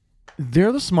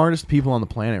they're the smartest people on the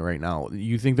planet right now.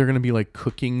 You think they're gonna be like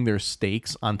cooking their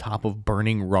steaks on top of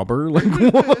burning rubber? Like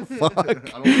what the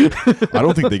fuck? I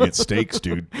don't think they get steaks,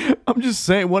 dude. I'm just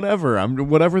saying, whatever.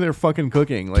 Whatever they're fucking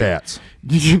cooking. Like, Cats.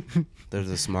 They're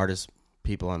the smartest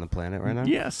people on the planet right now.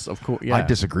 Yes, of course. Yeah. I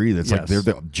disagree. That's like they're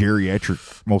the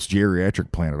most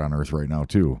geriatric planet on Earth right now,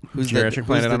 too. Who's Geriatric the,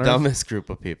 planet who's on the Earth? dumbest group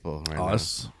of people right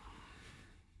Us?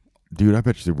 Dude, I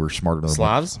bet you we're smarter now? than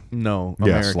Slavs? No. Yeah,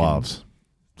 Americans.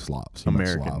 Slavs. You meant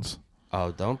Americans. Slavs. Oh,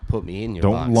 don't put me in your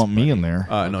Don't box, lump me buddy. in there.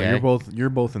 No, Okay. you're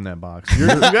both in that box. You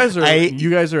guys are you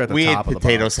guys are at the we top ate of the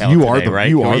potato box. salad You are today, the- right?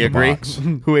 you Can are we the agree? box.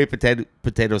 Who ate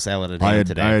potato salad at I ham had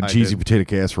today? cheesy did. potato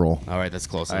casserole. All right, that's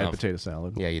close I had enough. potato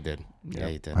salad. Yeah, you did. Yeah,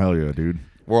 you did. Hell yeah, dude.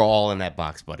 We're all in that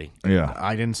box, buddy. Yeah.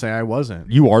 I didn't say I wasn't.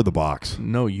 You are the box.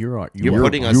 No, you're You're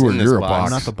putting us in this you're a box. I'm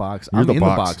box. not the box. You're I'm the in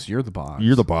box. the box. You're the box.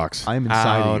 You're the box. I'm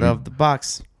inside Out of you. of the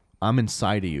box. I'm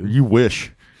inside of you. You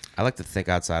wish. I like to think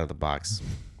outside of the box.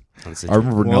 I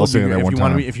remember Nell saying that one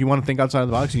time. If you want to think outside of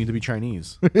the box, you need to be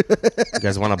Chinese. You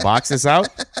guys want to box this out?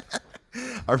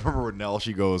 I remember when Nell,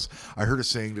 she goes, I heard a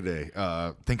saying today,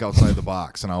 think outside the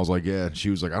box. And I was like, yeah. And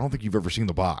she was like, I don't think you've ever seen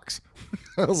the box.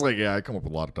 I was like, yeah, I come up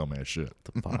with a lot of dumbass shit.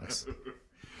 The box.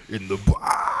 In the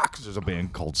box. There's a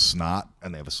band called Snot,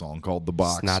 and they have a song called The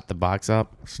Box. Snot the box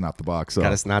up. Snot the box up.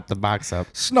 Gotta snot the box up.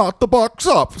 Snot the box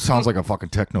up. Sounds like a fucking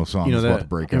techno song You know that's about that? to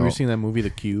break Have you out. seen that movie,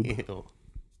 The Cube? Ew.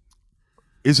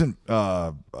 Is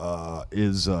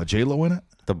J-Lo in it?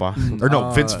 The box. Or no,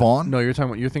 Vince Vaughn? No, you're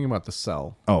thinking about The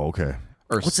Cell Oh, okay.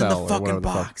 or What's Cell in the or whatever fucking the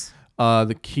fuck. box?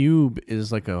 The Cube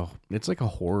is like a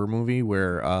horror movie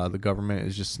where the government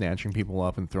is just snatching people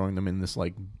up and throwing them in this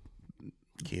like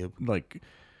Cube.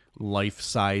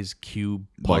 life-size cube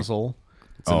puzzle,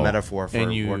 It's a metaphor for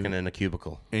And you- working in a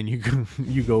cubicle. and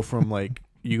you go from like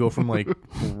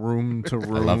room to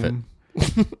room. I love it.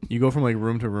 You go from like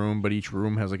room to room, but each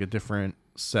room has like a different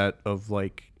set of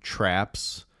like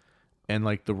traps, and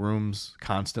like the rooms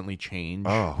constantly change.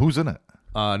 Oh, who's in it?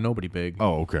 Nobody big.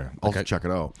 Oh, okay. I'll Okay. check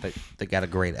it out. They got a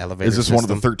great elevator Is this one of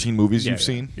the system. 13 movies Yeah, you've yeah,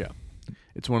 seen? Yeah.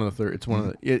 It's one of the third. It's one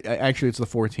of the. Actually, it's the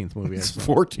 14th movie. It's I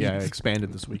saw. 14th. Yeah, I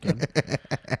expanded this weekend.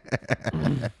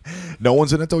 No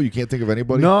one's in it, though? You can't think of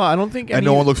anybody? No, I don't think. And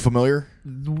no one looks familiar?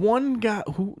 The one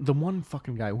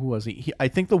fucking guy. Who was he? I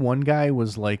think the one guy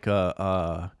was like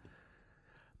the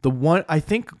one. I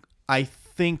think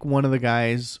one of the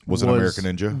guys Was an American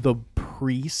Ninja? The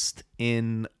priest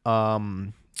in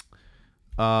the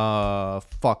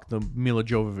Mila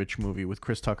Jovovich movie with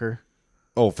Chris Tucker.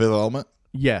 Oh, Fifth Element?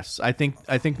 Yes, I think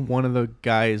one of the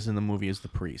guys in the movie is the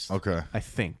priest. Okay. I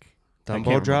think. I Dumbo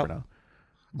can't Drop? remember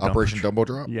Operation Dumbo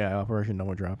Drop? Yeah, Operation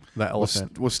Dumbo Drop. That Was,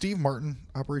 elephant. was Steve Martin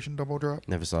Operation Dumbo Drop?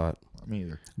 Never saw it. Me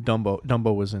either.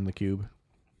 Dumbo was in the cube.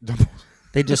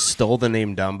 They just stole the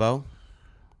name Dumbo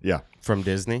Yeah. from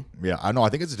Disney. Yeah, I know. I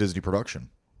think it's a Disney production.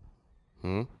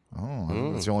 Hmm? Oh, I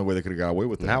think that's the only way they could have got away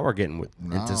with it. Now we're getting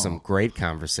into some great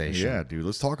conversation. Yeah, dude.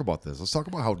 Let's talk about this. Let's talk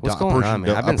about how What's going on,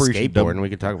 man? I've been skateboarding. We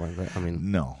could talk about that. I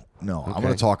mean, No. I'm Okay.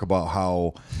 going to talk about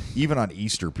how even on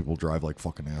Easter people drive like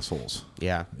fucking assholes.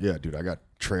 yeah. Yeah, dude. I got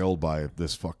trailed by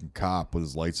this fucking cop with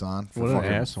his lights on for What an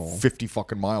fucking asshole. 50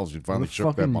 fucking miles. Dude, finally What a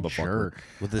shook that fucking motherfucker. jerk.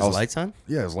 With his I was- lights on?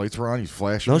 Yeah, his lights were on. He's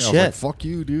flashing. No me. I was like, shit. fuck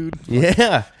you, dude.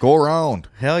 Yeah. Go around.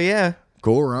 Hell yeah.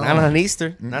 Go around. Not on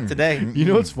Easter. Not today. You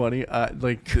know what's funny?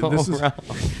 Go around.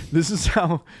 This is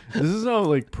how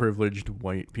like privileged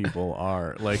white people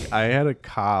are. Like I had a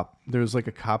cop. There was like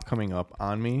a cop coming up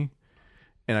on me,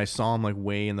 and I saw him like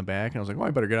way in the back, and I was like, "Oh,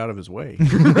 I better get out of his way."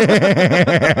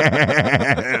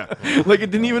 Like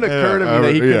it didn't even occur to me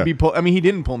that he could be pulled. I mean, he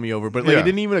didn't pull me over, but like it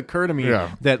didn't even occur to me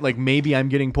that like maybe I'm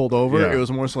getting pulled over. It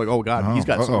was more so like, "Oh God, he's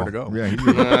got somewhere to go." Yeah,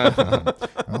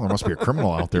 well, there must be a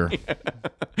criminal out there.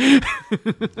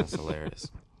 That's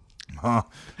hilarious. Huh.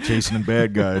 Chasing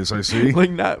bad guys, I see.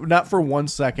 Like not for 1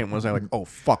 second was I like, "Oh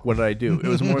fuck, what did I do?" It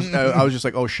was more. I was just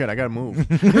like, "Oh shit, I gotta move."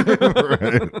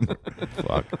 Right.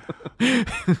 Fuck.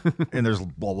 And there's a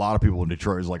lot of people in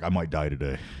Detroit who's like, I might die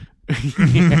today.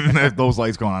 Those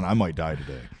lights going on, I might die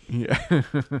today. Yeah.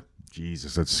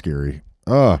 Jesus, that's scary.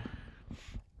 What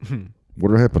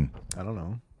happened? I don't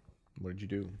know. What did you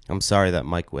do? I'm sorry that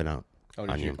mic went out. Oh,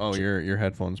 on you. your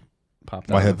headphones popped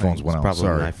out. My headphones went out. Probably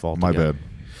Sorry. my fault My again.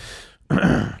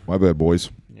 bad. My bad, boys.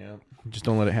 Yeah. Just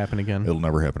don't let it happen again. It'll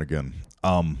never happen again.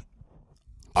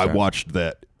 I watched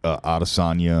that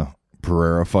Adesanya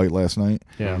Pereira fight last night.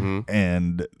 Yeah. Mm-hmm.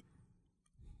 And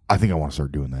I think I want to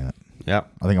start doing that.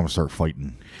 Yep. I think I'm gonna start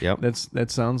fighting. Yep.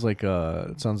 That sounds like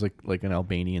like an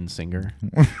Albanian singer.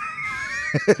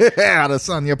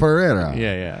 Adesanya Pereira.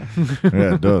 Yeah.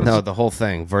 Yeah, it does. No, the whole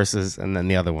thing versus, and then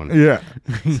the other one. Yeah.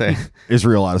 Say,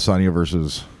 Israel Adesanya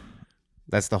versus.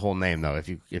 that's the whole name, though. If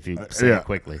you say it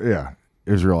quickly. Yeah.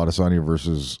 Israel Adesanya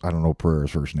versus, I don't know, Pereira's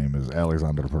first name is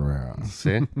Alexander Pereira.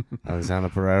 See, Alexander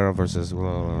Pereira versus.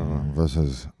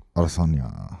 Versus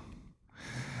Adesanya.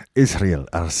 Israel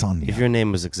Adesanya. If your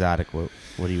name was exotic, what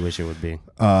do you wish it would be?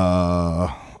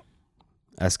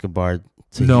 Escobar.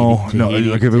 No.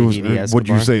 Like if it was, Tahiti would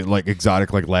you Escobar? say like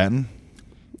exotic, like Latin?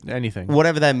 Anything.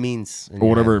 Whatever that means. in Or your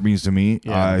whatever head. it means to me.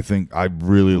 Yeah. I think I'd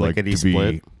really like to Lickety be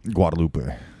split.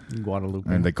 Guadalupe. Guadalupe.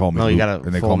 And they call me No, you Lupe, got a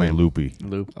and they full call me name. Loopy.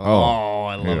 Loop. Oh,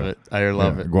 I love it. I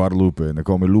love it. Guadalupe, and they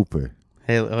call me Lupe.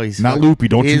 Hey, he's Not Loopy.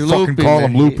 Don't you he's fucking loopy, call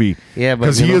man. him Loopy. Yeah, but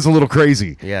because you he know- is a little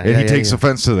crazy. Yeah, and yeah, he yeah, takes yeah.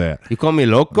 offense to that. You call me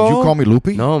loco? Did you call me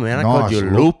Loopy? No, man. I called you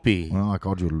it's Loopy. No, I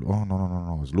called you. Oh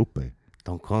no! It's Lupe.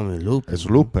 Don't call me Loopy. It's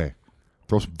Lupe.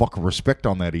 Throw some fucking respect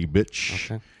on that,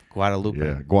 bitch. Okay. Guadalupe.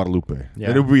 Yeah, Guadalupe. Yeah.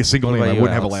 And it would be a single What name. about I you,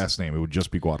 wouldn't have a Alex? last name. It would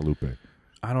just be Guadalupe.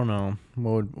 I don't know.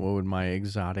 What would my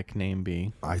exotic name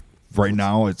be? Right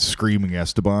now, it's Screaming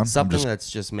Esteban. Something that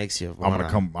just makes you wanna...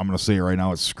 I'm gonna say it right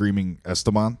now. It's Screaming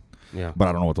Esteban. Yeah. But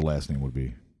I don't know what the last name would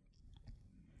be.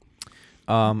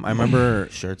 I remember.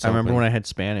 Shirts I remember open. when I had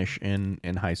Spanish in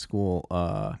high school.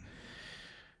 I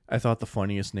thought the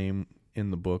funniest name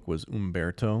in the book was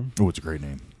Umberto, Oh, it's a great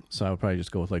name. so I would probably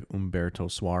just go with like Umberto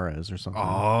Suarez or something.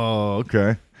 Oh,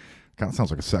 okay. Kind of sounds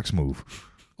like a sex move.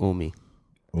 Umi.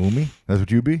 Umi? That's what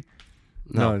you'd be?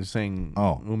 no, I was saying.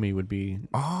 Oh. Umi would be.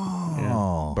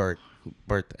 Oh. Bert.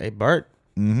 Hey, Bert.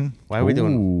 Mm-hmm. Why are we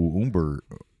doing... Ooh, Umbert.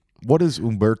 What is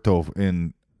Umberto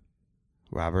in...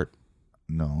 Robert.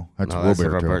 No, that's No, that's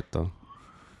Roberto. Roberto.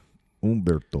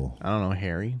 Umberto. I don't know,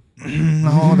 Harry.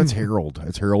 No, that's Harold.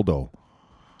 It's Haroldo.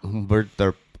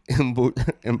 Umberto. I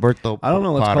don't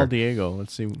know. Let's Potter. call Diego.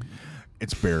 Let's see.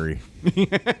 It's Barry.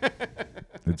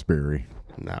 It's Barry.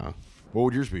 No. What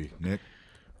would yours be, Nick?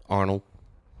 Arnold.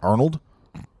 Arnold?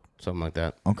 Something like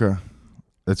that. Okay.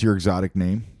 That's your exotic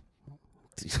name?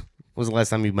 When was the last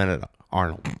time you met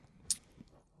Arnold?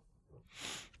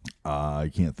 I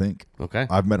can't think. Okay.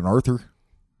 I've met an Arthur.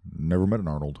 Never met an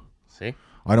Arnold. See?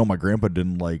 I know my grandpa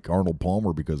didn't like Arnold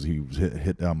Palmer because he was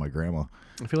hit on my grandma.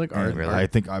 I feel like And Really? I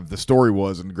think the story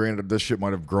was, and granted, this shit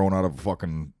might have grown out of a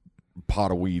fucking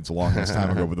pot of weeds a long ass time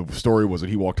ago, but the story was that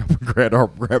he walked up and grabbed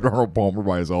Arnold Palmer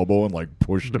by his elbow and like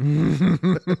pushed him.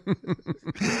 And,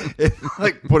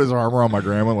 like put his arm around my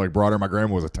grandma and like brought her. My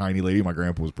grandma was a tiny lady. My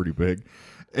grandpa was pretty big.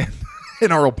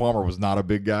 And Arnold Palmer was not a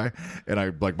big guy. And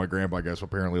I like my grandpa, I guess,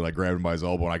 apparently like grabbed him by his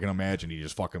elbow. And I can imagine he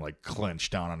just fucking like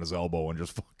clenched down on his elbow and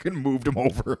just fucking moved him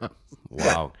over.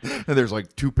 Wow. And there's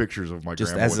like two pictures of my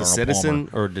Just grandma as with a Arnold citizen,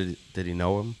 Palmer. or did he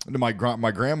know him? My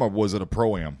grandma was at a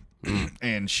pro-am,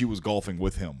 and she was golfing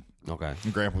with him. Okay.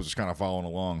 And Grandpa was just kind of following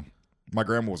along. My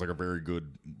grandma was like a very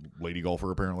good lady golfer,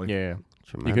 apparently. Yeah.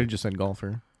 You could have just said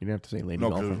golfer. You didn't have to say lady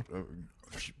No, golfer.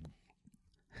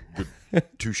 good.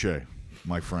 Touche,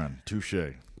 my friend. Touche.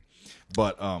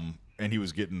 But, and he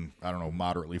was getting, I don't know,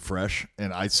 moderately fresh.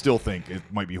 And I still think it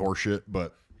might be horseshit,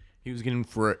 but He was getting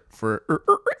fresh.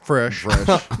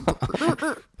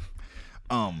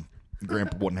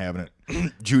 Grandpa wasn't having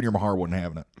it. Junior Mahar wasn't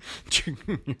having it.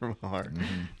 Junior Mahar.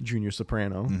 Junior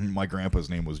Soprano. My grandpa's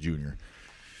name was Junior.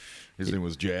 His name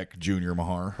was Jack Junior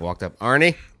Mahar. Walked up.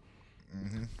 Arnie?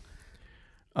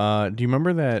 Do you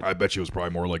remember that? I bet you it was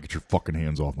probably more like, get your fucking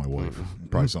hands off my wife.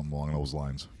 Probably something along those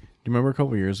lines. Do you remember a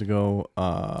couple years ago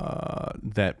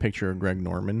that picture of Greg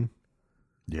Norman?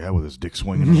 Yeah, with his dick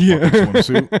swinging in a fucking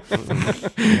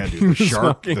swimsuit. Yeah, dude.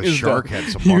 The shark had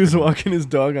some He was walking his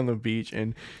dog on the beach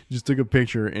and just took a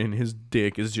picture, and his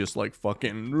dick is just like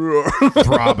fucking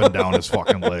throbbing down his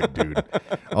fucking leg, dude.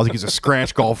 I was like, he's a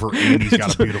scratch golfer and he's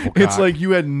got a beautiful cock. It's like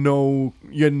you had no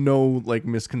like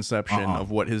misconception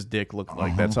of what his dick looked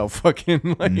like. That's how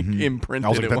fucking like imprinted I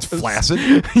was like, it that's was. flaccid?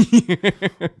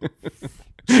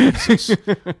 Jesus.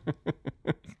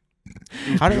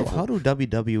 How do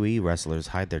WWE wrestlers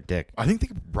hide their dick? I think they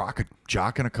rock a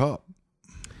jock in a cup.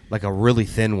 Like a really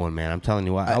thin one, man. I'm telling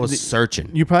you what. I was searching.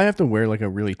 You probably have to wear like a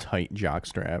really tight jock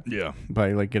strap. Yeah.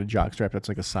 Probably like get a jock strap that's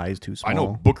like a size too small. I know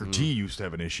Booker T used to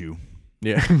have an issue.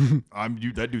 Yeah.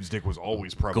 That dude's dick was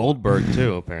always prevalent. Goldberg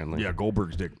too, apparently. Yeah,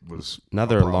 Goldberg's dick was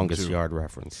another longest yard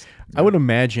reference. I would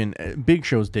imagine Big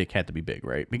Show's dick had to be big,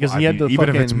 right? Because he had the even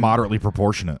fucking, if it's moderately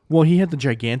proportionate. Well, he had the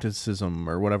giganticism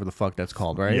or whatever the fuck that's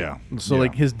called, right? Yeah. So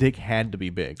like his dick had to be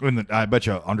big. And I bet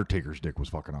you Undertaker's dick was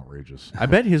fucking outrageous. I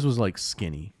bet his was like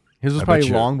skinny. His was I probably bet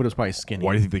you- long, but it was probably skinny.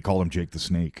 Why do you think they called him Jake the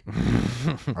Snake?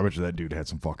 I bet you that dude had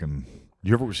some fucking...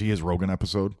 You ever see his Rogan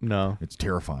episode? No. It's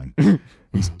terrifying.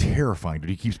 He's terrifying, dude.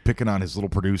 He keeps picking on his little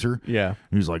producer. Yeah.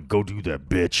 He's like, go do that,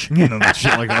 bitch. You know, that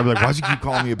shit like that. I'm like, why does he keep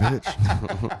calling me a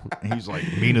bitch? And he's like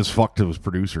mean as fuck to his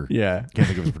producer. Yeah. Can't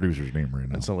think of his producer's name right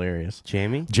now. That's hilarious.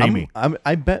 Jamie?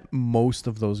 I bet most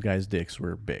of those guys' dicks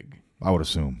were big. I would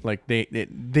assume. Like they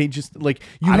just like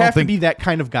you I don't have to think- be that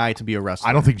kind of guy to be a wrestler.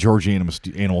 I don't think George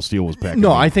Animal Steel was packed.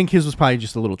 No, I think his was probably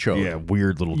just a little chode. Yeah,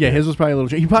 weird little Yeah, dick. his was probably a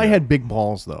little. He probably had big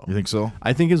balls though. You think so?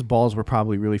 I think his balls were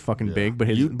probably really fucking big, but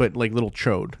but like little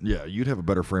chode. Yeah, you'd have a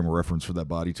better frame of reference for that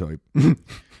body type.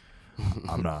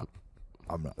 I'm not.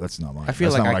 That's not mine. I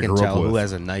feel That's like not I what can grew up tell who with.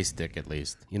 has a nice dick at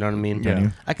least. You know what I mean? Yeah.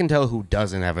 You? I can tell who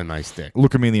doesn't have a nice dick.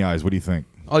 Look at me in the eyes. What do you think?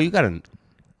 Oh, you got to...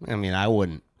 I mean, I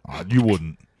wouldn't. You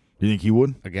wouldn't. You think he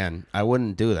would? Again, I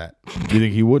wouldn't do that. You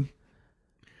think he would?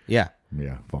 Yeah.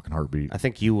 Yeah, fucking heartbeat. I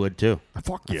think you would too.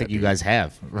 Fuck I yeah, think you dude. guys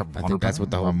have. I think that's what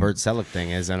the whole Bert Selleck thing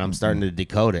is, and I'm starting to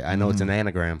decode it. I know it's an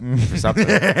anagram for something.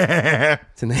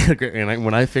 It's an anagram, and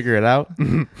when I figure it out,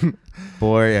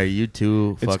 boy, are you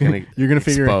two fucking you're gonna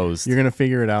exposed. You're gonna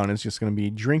figure it out, and it's just gonna be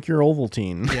drink your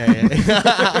Ovaltine. Yeah.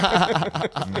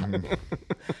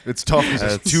 It's tough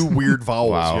because it's two weird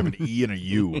vowels. Wow. You have an E and a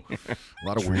U. A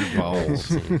lot of weird vowels.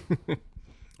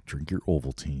 Drink your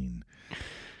Ovaltine.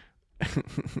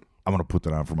 I'm gonna put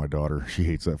that on for my daughter. She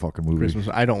hates that fucking movie. Christmas.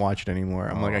 I don't watch it anymore.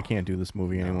 I'm like, I can't do this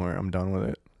movie anymore. I'm done with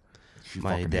it.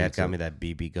 My fucking dad hates got it. me that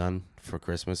BB gun for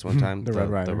Christmas one time. The Red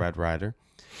Ryder. The Red Ryder.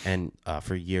 And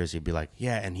for years he'd be like,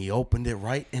 yeah, and he opened it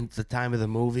right into the time of the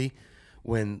movie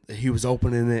when he was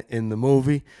opening it in the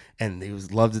movie, and he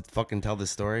was loved to fucking tell this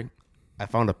story. I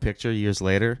found a picture years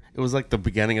later. It was like the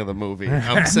beginning of the movie.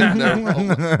 I'm sitting there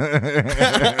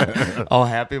all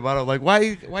happy about it. Like, why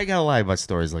you gotta lie about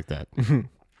stories like that?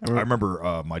 I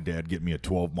remember my dad getting me a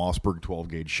 12 Mossberg 12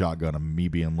 gauge shotgun and me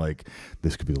being like,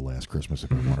 this could be the last Christmas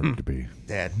if I wanted it to be.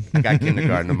 Dad, I got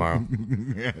kindergarten tomorrow.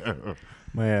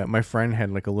 My friend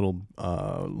had like a little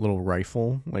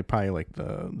rifle, like probably like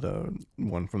the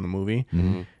one from the movie.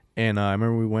 Mm-hmm. And I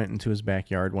remember we went into his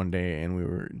backyard one day and we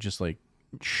were just like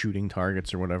shooting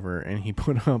targets or whatever, and he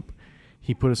put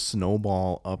a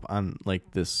snowball up on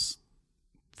like this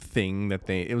thing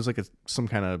it was like some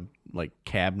kind of like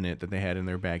cabinet that they had in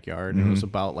their backyard, and it was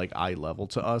about like eye level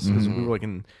to us because we were like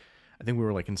I think we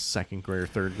were like in second grade or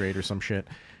third grade or some shit,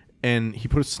 and he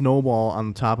put a snowball on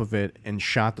the top of it and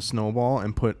shot the snowball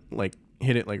and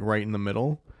hit it like right in the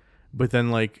middle. But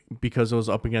then, like, because it was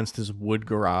up against his wood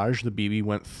garage, the BB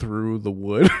went through the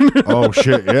wood. Oh,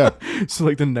 shit, yeah. So,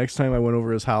 like, the next time I went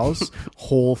over his house,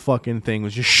 whole fucking thing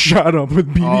was just shot up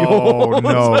with BB Oh, holes.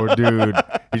 no, dude.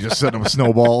 He's just setting up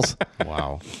snowballs.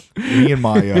 Wow. Me and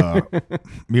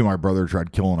my brother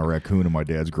tried killing a raccoon in my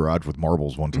dad's garage with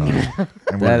marbles one time.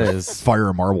 And we That were is-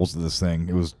 firing marbles to this thing.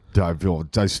 It was I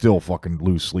still fucking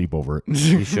lose sleep over it.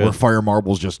 You should. We're fire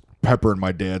marbles just peppering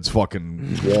my dad's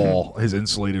fucking wall, his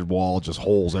insulated wall, just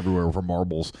holes everywhere from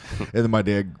marbles. And then my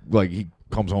dad, like, he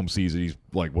comes home, sees it. He's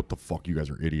like, "What the fuck? You guys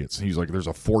are idiots." And he's like, "There's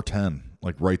a 410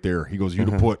 like right there." He goes, "You'd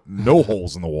have put no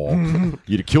holes in the wall.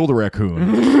 You'd have killed the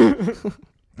raccoon."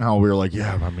 Oh, we were like,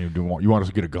 "Yeah, I mean, you want us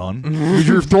to get a gun? Because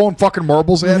you're throwing fucking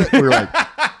marbles at it." We were like,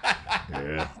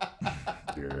 "Yeah,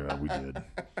 we did."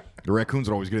 The raccoons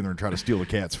would always get in there and try to steal the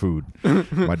cat's food.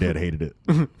 My dad hated it.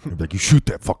 He'd be like, "You shoot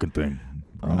that fucking thing."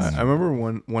 I remember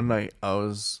one night I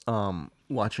was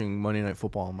watching Monday Night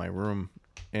Football in my room,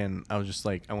 and I was just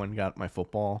like, I went and got my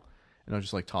football, and I was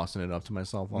just like tossing it up to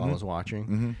myself while I was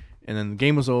watching. And then the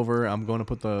game was over. I'm going to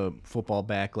put the football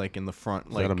back like in the front.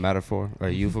 Is like that a metaphor or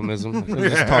a euphemism?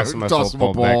 Just tossing my Tossing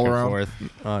football a ball back around. and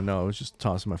forth. No, it was just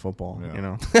tossing my football. Yeah. You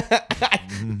know. I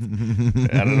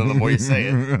don't know. The more you say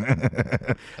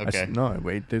it. Okay. No,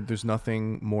 wait. There's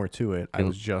nothing more to it. I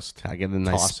was just. I get a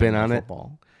nice tossing spin the on it.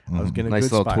 football. I was getting a Nice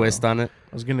good little spiral. twist on it.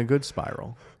 I was getting a good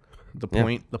spiral. The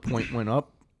Yeah. point went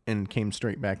up and came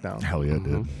straight back down. Hell yeah, it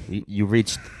did. You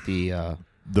reached the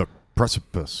The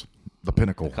precipice, the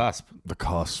pinnacle, cusp. the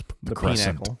cusp, the The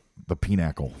crescent, pinnacle. the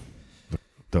pinnacle,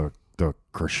 the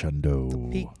crescendo.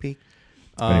 Peak.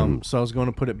 So I was going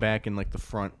to put it back in like the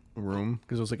front room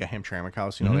because it was like a Hamtramck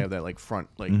house. You know, they have that like front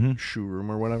like shoe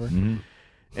room or whatever. And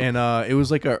it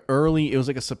was like it was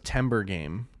like a September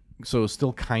game, so it was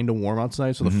still kind of warm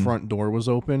outside. So the front door was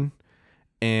open,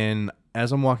 and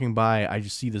as I'm walking by, I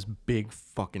just see this big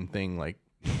fucking thing like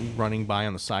running by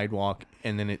on the sidewalk,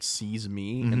 and then it sees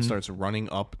me and starts running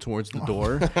up towards the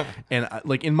door. And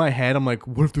like in my head, I'm like,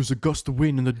 what if there's a gust of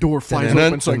wind and the door flies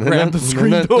open? So I grab the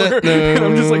screen door and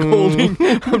I'm just like holding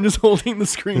the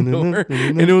screen door,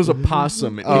 and it was a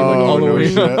possum. It came like all the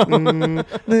way up. But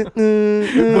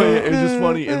it was just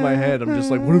funny in my head. I'm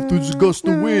just like, what if there's a gust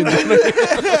of wind? That's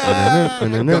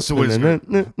the wizard.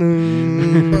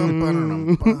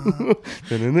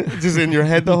 Just in your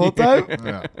head the whole time.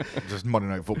 Yeah, just Monday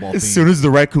Night Football. As theme. soon as the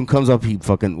raccoon comes up, he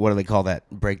fucking, what do they call that?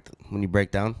 When you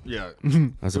break down? Yeah,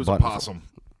 That's it was a button. possum.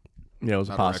 Yeah, it was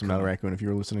a Not a possum, not a raccoon. raccoon. If you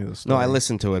were listening to this, No, I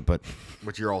listened to it, but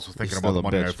But you're also thinking still about the a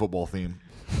Monday bitch. Night Football theme.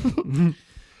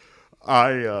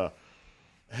 I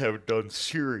have done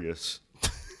serious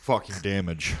fucking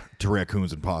damage to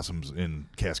raccoons and possums in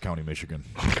Cass County, Michigan.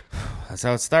 that's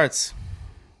how it starts.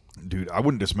 Dude, I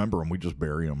wouldn't dismember them. We just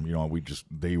bury them. You know,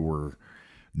 they were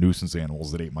nuisance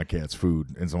animals that ate my cat's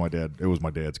food. And so it was my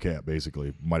dad's cat,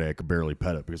 basically. My dad could barely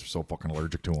pet it because we're so fucking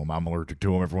allergic to him. I'm allergic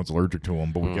to him. Everyone's allergic to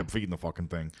him. But we kept feeding the fucking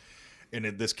thing. And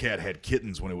this cat had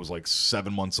kittens when it was like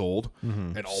 7 months old.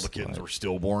 And all the kittens were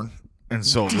stillborn. And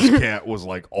so this cat was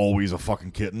like always a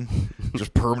fucking kitten.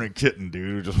 Just permanent kitten,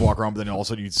 dude. Just walk around, but then all of a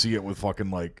sudden you'd see it with fucking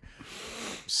like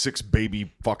 6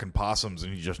 baby fucking possums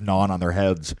and you just gnawing on their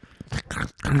heads.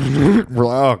 We're like,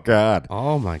 oh god.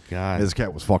 Oh my god. This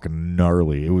cat was fucking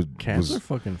gnarly. cats are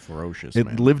fucking ferocious. It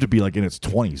man. lived to be like in its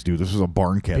 20s, dude. This was a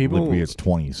barn cat that lived to be in its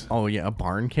 20s. Oh yeah, a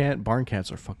barn cat. Barn cats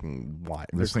are fucking wild.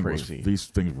 They're crazy. These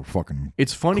things were fucking.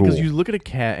 It's funny because cool. you look at a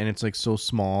cat and it's like so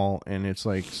small and it's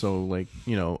like so like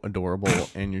adorable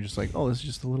and you're just like, oh, this is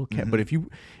just a little cat. But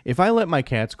if I let my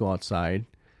cats go outside,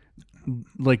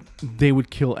 like they would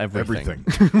kill everything.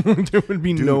 There would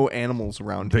be no animals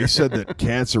around. They here. said that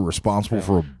cats are responsible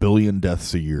for 1 billion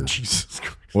deaths a year. Jesus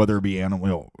Christ. Whether it be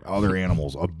other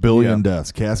animals, 1 billion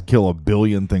deaths. Cats kill 1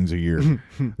 billion things a year.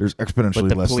 There's exponentially But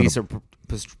the less police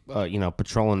than are,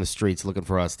 patrolling the streets looking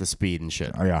for us to speed and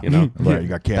shit. Oh, yeah. You know? Right, you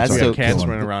got cats. That's out the- there Cats killing-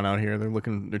 running around out here.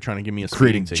 They're trying to give me a creating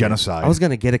speeding ticket. genocide. I was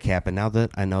gonna get a cat, but now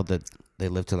that I know that they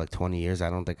live to like 20 years,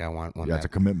 I don't think I want one. Yeah, it's a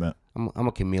commitment. I'm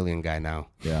a chameleon guy now.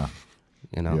 Yeah.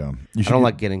 You know, Yeah. You I should don't get-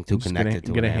 like getting too Just connected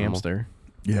to get a an animal. hamster.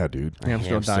 Yeah, dude.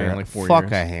 Hamster will die in like 4 Fuck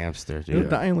years. a hamster, It'll dude.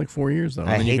 die in like 4 years though.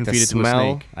 And I then you hate can the feed it to a smell.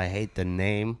 snake. I hate the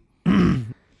name.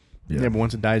 Yeah, but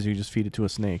once it dies, you just feed it to a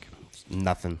snake.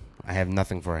 Nothing. I have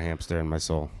nothing for a hamster in my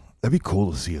soul. That'd be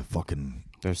cool to see a fucking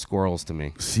They're squirrels to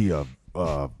me. really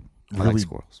like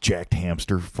squirrels. jacked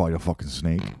hamster fight a fucking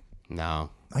snake. No.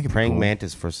 I think it'd be Praying cool.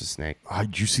 mantis versus snake.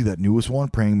 Did you see that newest one?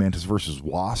 Praying mantis versus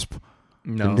wasp.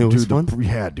 No. The newest one?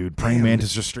 Yeah, dude. Praying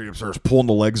mantis just straight up starts pulling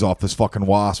the legs off this fucking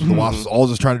wasp. The wasp is all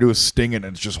it's trying to do is sting it, and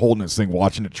it's just holding its thing,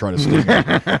 watching it try to sting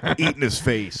it, eating his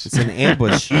face. It's an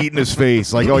ambush. Eating his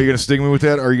face. Like, oh, you're gonna sting me with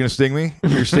that? Are you gonna sting me?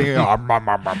 You're stinging. Oh,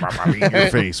 I'm eating your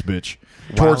face, bitch.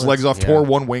 Tore its legs off. yeah. Tore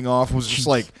one wing off. Was just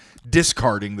like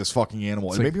discarding this fucking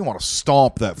animal. It made me want to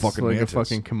stomp that It's fucking like mantis. a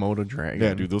fucking Komodo dragon.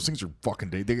 Yeah, dude, those things are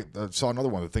fucking. I saw another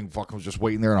one. The thing fucking was just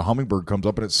waiting there, and a hummingbird comes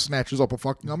up and it snatches up a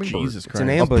fucking hummingbird. Jesus It's Christ. an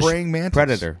ambush praying mantis.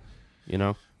 predator. You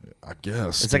know, I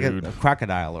guess it's dude. like a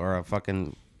crocodile or a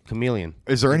fucking chameleon.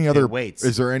 Is there any It other? waits,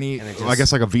 Is there any? and it I just-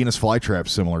 guess like a Venus flytrap,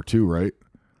 similar too, right?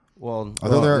 Well, I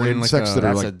thought there are when like insects a- that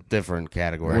are that's like a different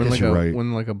category. When guess like you're a right.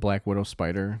 when like a black widow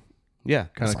spider. Yeah,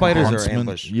 Kinda spiders are huntsman.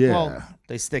 ambush. Yeah. Well,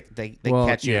 they stick. They Well,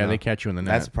 catch you. yeah, in they a- catch you in the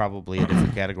net. That's probably a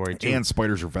different category too. and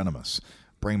spiders are venomous.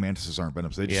 Praying mantises aren't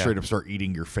venomous. They just Yeah. straight up start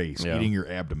eating your face, Yeah. eating your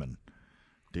abdomen.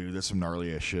 Dude, that's some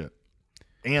gnarly ass shit.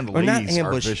 And Or not ladies are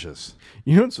ambush. vicious.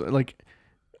 You know, it's like,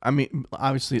 I mean,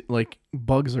 obviously, like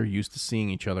bugs are used to seeing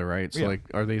each other, right? So Yeah. like,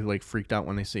 are they like freaked out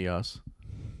when they see us?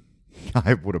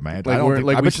 I would imagine. Like I don't we're- think,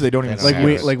 like I we- bet you they don't even Like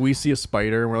say it. we see a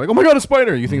spider and we're like, oh my god, a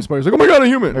spider. You think a spider's like, oh my god, a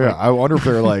human. Yeah, I wonder if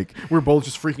they're like, We're both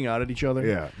just freaking out at each other.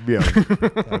 yeah.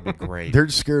 That'd be great. They're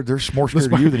scared. They're more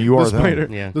scared of you than you are The them. spider,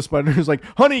 Yeah. the spider is like,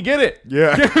 honey, get it.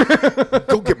 Yeah.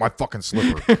 Go get my fucking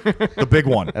slipper. The big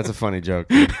one. That's a funny joke.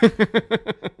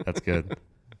 That's good.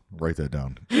 Write that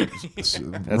down.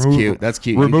 That's cute. That's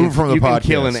cute. Remove from the you podcast. can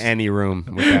kill in any room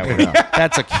with that one.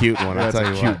 That's a cute one. I'll That's tell a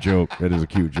you cute what. joke. That is a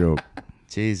cute joke.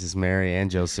 Jesus, Mary and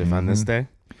Joseph on this day.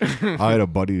 I had a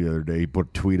buddy the other day. He put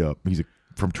a tweet up. He's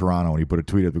from Toronto, and he put a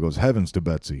tweet up that goes, "Heavens to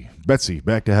Betsy, Betsy,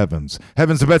 back to heavens,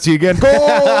 heavens to Betsy again." Goal!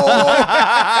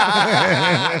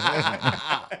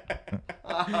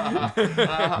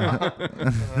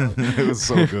 It was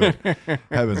so good.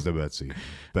 Heavens to Betsy,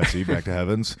 Betsy, back to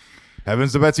heavens,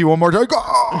 heavens to Betsy one more time.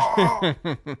 Goal!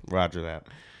 Roger that.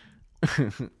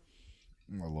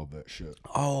 I love that shit.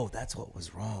 Oh, that's what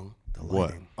was wrong. The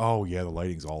What? lighting. Oh yeah, the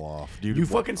lighting's all off, dude. You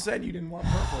what- fucking said you didn't want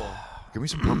purple. give me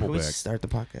some purple Can we back, start the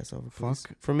podcast over, please?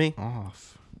 For me?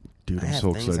 Off. dude. I I'm have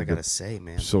so things excited. I gotta say,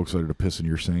 man. So excited to piss in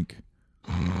your sink.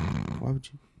 Why would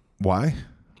you? Why?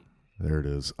 There it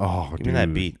is. Oh, Give dude. me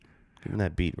that beat. Give me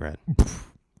that beat, Red.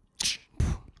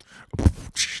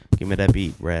 Give me that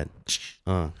beat, Red.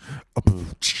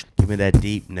 Give me that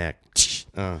deep neck.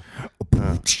 I'm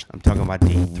talking about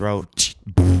deep throat.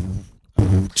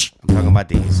 I'm talking about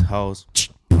these hoes.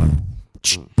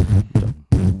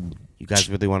 You guys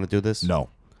really want to do this? No,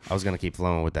 I was gonna keep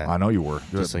flowing with that. I know you were.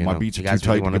 Just so you My know. beats are You too guys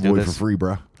really tight wanna to give do away for this? free,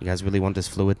 bro. You guys really want this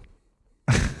fluid?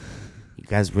 You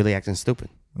guys really acting stupid.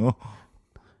 Oh.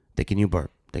 Thinking you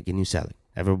burp. Thinking you Sally.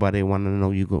 Everybody want to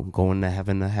know you going to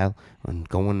heaven to hell and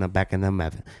going to back in the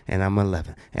heaven. And I'm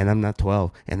 11 and I'm not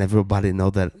 12. And everybody know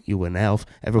that you an elf.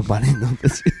 Everybody know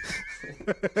that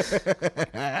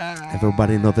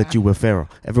everybody know that you were Pharaoh.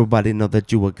 Everybody know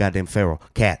that you were goddamn Pharaoh.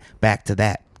 Cat, back to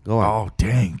that. Go on. Oh,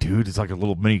 dang, dude. It's like a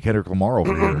little mini Kendrick Lamar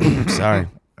over here. Sorry.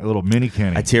 A little mini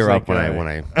Kenny. I tear It's up like, when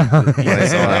I saw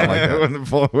that like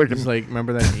that. It's like,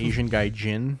 remember that Asian guy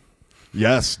Jin?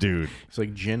 Yes, dude. It's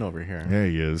like Jin over here. Yeah,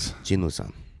 he is.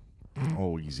 Jin-Lu-san.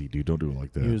 Oh, easy, dude. Don't do it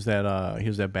like that. He was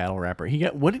that battle rapper.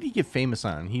 What did he get famous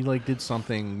on? He like did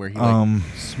something where he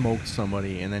smoked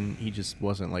somebody and then he just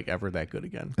wasn't like ever that good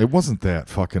again. It wasn't that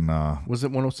fucking. Was it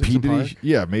 106 P. in Park? Diddy?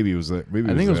 Yeah, maybe it was that. Maybe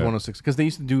I think it was that. 106 because they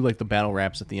used to do like the battle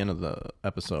raps at the end of the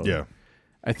episode. Yeah.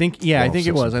 I think it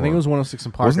 106 was. in I think it Park. was 106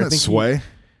 in Park. Wasn't I that think Sway?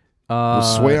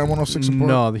 Was Sway on 106 in Park?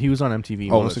 No, he was on MTV.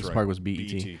 Oh, 106 that's in right. Park was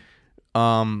BET.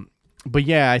 But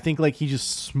yeah, I think like he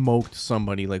just smoked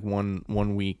somebody like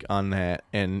one week on that,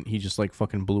 and he just like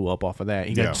fucking blew up off of that.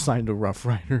 He Yeah. got signed to Rough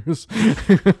Riders.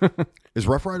 Is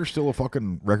Rough Rider still a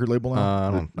fucking record label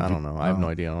now? I don't know. I have no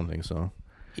idea. I don't think so.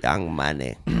 Young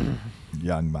money.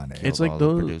 Young Money. It's all like the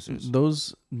those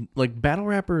producers. like battle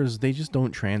rappers. They just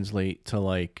don't translate to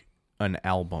like an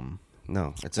album.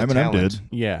 No, it's a Eminem talent. did.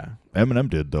 Yeah.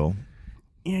 Eminem did though.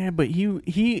 Yeah, but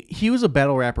he was a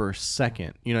battle rapper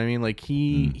second. You know what I mean? Like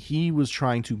he was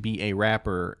trying to be a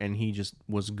rapper and he just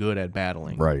was good at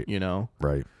battling. Right. You know?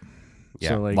 Right. Yeah.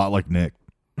 So A like lot like Nick.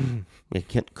 You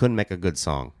couldn't make a good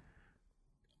song.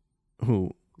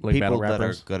 who? Like People battle that are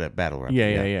rappers? good at battle rap.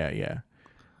 Yeah.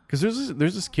 Because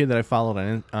there's this kid that I followed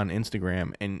on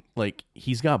Instagram and like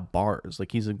he's got bars.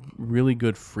 Like he's a really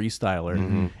good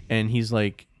freestyler and he's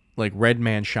like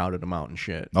Redman shouted him out and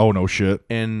shit. Oh no shit.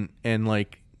 And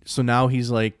like so now he's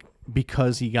like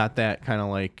because he got that kind of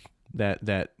like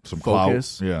that Some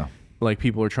focus. clout. Yeah. Like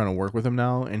people are trying to work with him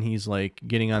now and he's like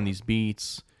getting on these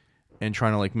beats and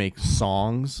trying to like make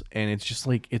songs and it's just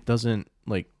like it doesn't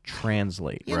like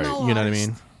translate. You Right. know, You know what I artist.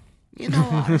 mean? You know,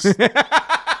 artist.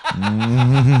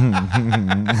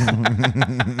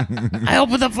 I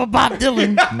opened up for Bob Dylan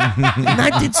in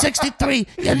 1963.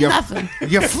 You're nothing.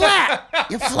 You're flat.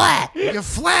 You're flat. You're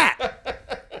flat.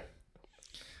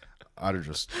 I'd have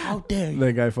just. How dare you?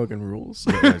 That guy fucking rules.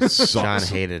 It sucks. John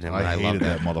hated him, but I hated loved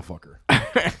that that.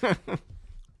 motherfucker.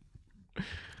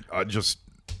 I just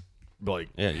like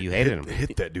Yeah, you hated him.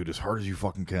 hit that dude as hard as you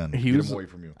fucking can. He Get was- him away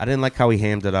from you. I didn't like how he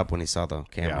hammed it up when he saw the Yeah,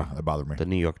 camera. that bothered me. The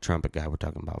New York trumpet guy we're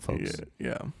talking about, folks.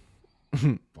 yeah.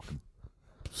 Fucking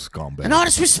scumbag. An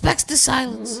artist respects the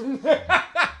silence.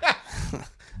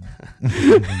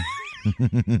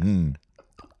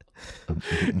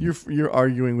 You're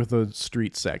arguing with a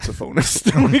street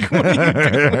saxophonist. Like, what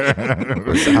are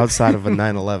you doing? Outside of a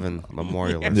 9/11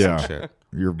 memorial or Yeah. some shit.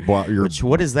 You're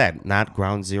What is that? Not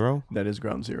Ground Zero? That is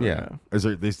Ground Zero. Yeah. is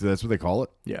there, that's what they call it?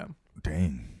 Yeah.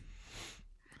 Dang.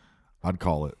 I'd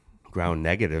call it. Ground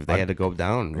Negative. They had to go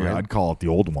down. Yeah, Right? I'd call it the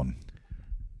old one.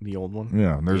 The old one.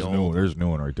 Yeah, there's a new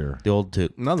one right there. The old two.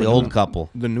 No, the the old new- couple.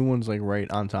 The new one's like right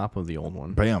on top of the old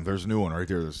one. Bam, there's a new one right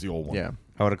there. There's the old one. Yeah,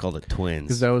 I would have called it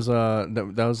twins. because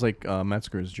that was like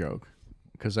Metzger's joke,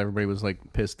 because everybody was like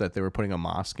pissed that they were putting a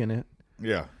mosque in it.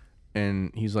 Yeah.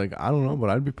 And he's like, I don't know, but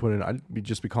I'd be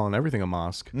just calling everything a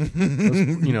mosque.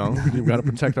 You know, we've got to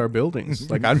protect our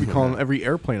buildings. Like I'd be calling every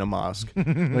airplane a mosque.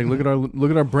 Like look at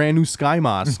our brand new sky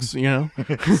mosques. You know,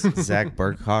 Zach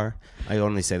Burkhar. I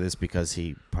only say this because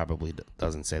he probably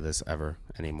doesn't say this ever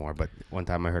anymore. But one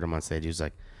time I heard him on stage, he was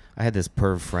like, I had this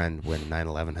perv friend when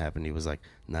 9/11 happened. He was like,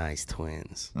 nice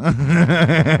twins. Or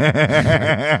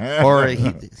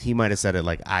he might have said it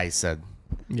like I said.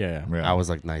 yeah. I was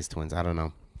like, nice twins. I don't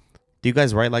know. Do you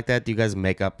guys write like that? Do you guys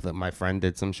make up that my friend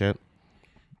did some shit?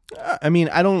 I mean,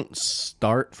 I don't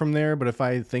start from there, but if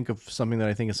I think of something that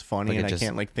I think is funny Like and it I just-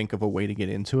 can't like think of a way to get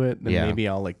into it, then Yeah. maybe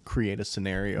I'll like create a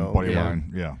scenario. Buddy of Yeah.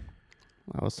 mine. Yeah.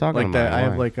 I was talking Like to that. my I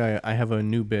have wife. like I have a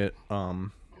new bit.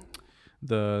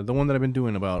 The one that I've been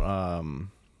doing about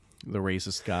the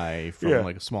racist guy from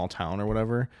like a small town or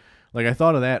whatever. Like I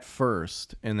thought of that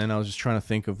first, and then I was just trying to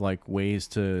think of like ways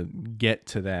to get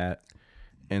to that,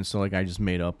 and so like I just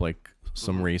made up like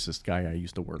some racist guy I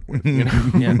used to work with. You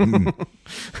know? Yeah.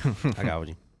 I got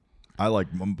you. I like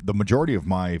the majority of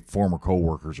my former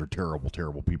coworkers are terrible,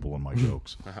 terrible people in my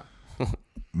jokes.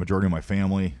 Majority of my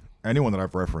family, anyone that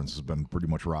I've referenced has been pretty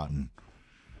much rotten.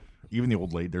 Even the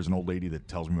old lady. There's an old lady that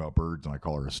tells me about birds, and I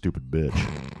call her a stupid bitch.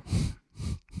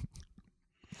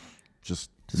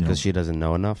 Just Because she doesn't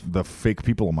know enough. the fake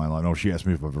people in my life. No, she asked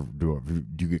me if I ever do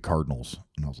you get cardinals,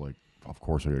 and I was like, of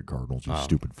course I get cardinals. You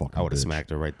stupid fucking. I would have bitch. smacked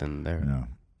her right then and there. Yeah.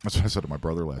 That's what I said to my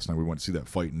brother last night. We went to see that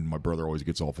fight, and my brother always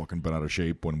gets all fucking bent out of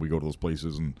shape when we go to those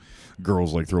places, and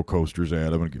girls like throw coasters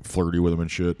at him and get flirty with him and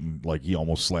shit. And like he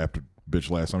almost slapped a bitch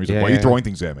last time. He's like, "Why are you throwing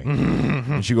things at me?"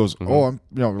 And she goes, "Oh, I'm,"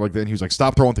 like then he was like,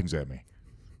 "Stop throwing things at me."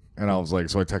 And I was like,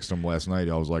 so I texted him last night.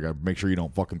 I was like, make sure you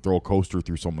don't fucking throw a coaster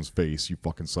through someone's face, you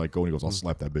fucking psycho. And he goes, I'll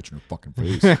slap that bitch in her fucking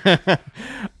face.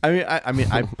 I mean,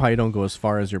 I probably don't go as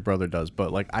far as your brother does,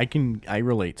 but like I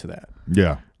relate to that.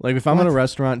 Yeah. Like if I'm at a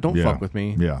restaurant, don't Yeah. fuck with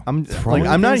me. Yeah. I'm like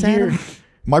I'm not things at here. him?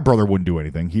 My brother wouldn't do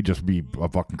anything. He'd just be a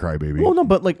fucking crybaby. Well, no,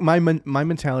 but like my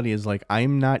mentality is like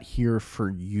I'm not here for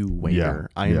you, waiter.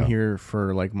 Yeah, I'm yeah. here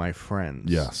for like my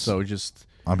friends. Yes. So just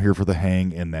I'm here for the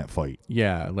hang in that fight.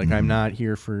 yeah, like I'm not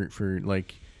here for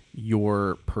like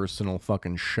your personal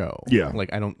fucking show. Yeah.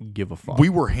 Like I don't give a fuck. We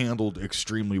were handled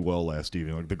extremely well last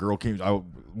evening. Like the girl came,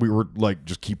 we were like,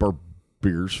 just keep our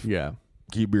beers. yeah.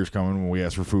 Keep beers coming when we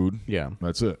ask for food. Yeah.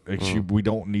 That's it. Like, we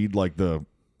don't need like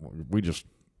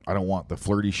I don't want the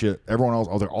flirty shit. Everyone else,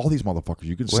 I was like, all these motherfuckers,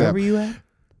 you can Where set were you at?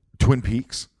 Twin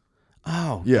Peaks.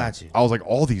 Oh, Yeah. got you. I was like,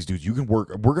 all these dudes, you can work.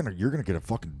 You're gonna get a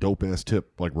fucking dope ass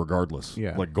tip, like regardless.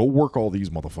 Yeah. Like go work all these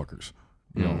motherfuckers.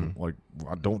 You know, like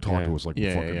don't talk to us like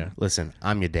Yeah, fucking. yeah. Listen,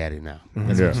 I'm your daddy now.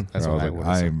 That's Yeah. what, that's I what was I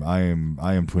like, would say.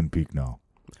 I am Twin Peak now.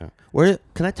 Yeah. Where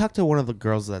can I talk to one of the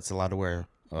girls that's allowed to wear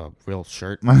a real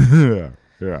shirt? Yeah.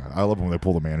 Yeah, I love when they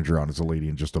pull the manager on as a lady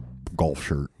in just a golf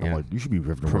shirt. I'm Yeah. like, you should be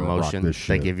having to rock Promotion. this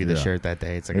They shit. give you the Yeah. shirt that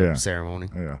day. It's like Yeah. a ceremony.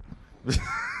 Yeah.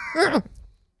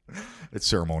 It's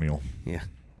ceremonial. Yeah.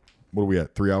 What are we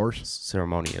at? 3 hours?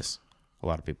 Ceremonious. A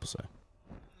lot of people say.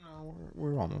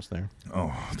 We're almost there.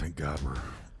 Oh, thank God we're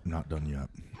not done yet.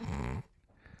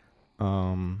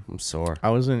 I'm sore. I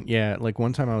was like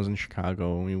one time I was in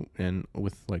Chicago and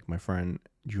with like my friend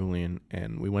Julian,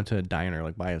 and we went to a diner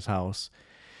like by his house.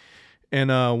 And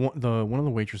one of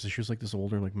the waitresses, she was like this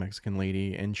older like Mexican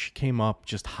lady, and she came up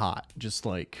just hot, just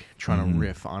like trying to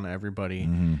riff on everybody.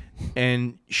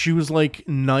 And she was like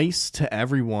nice to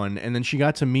everyone, and then she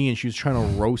got to me and she was trying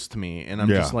to roast me, and I'm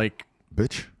Yeah. just like,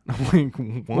 Bitch. I'm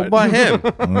like, what? What about him?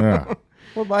 Yeah.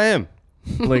 What about him?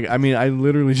 Like, I mean, I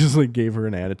literally just like gave her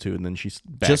an attitude, and then she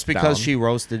backed Just because down. she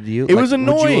roasted you? It was Like, would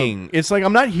you have- annoying. It's like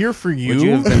I'm not here for you. Would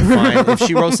you have been fine if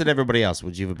she roasted everybody else?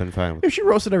 Would you have been fine with? If she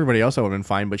roasted everybody else, I would have been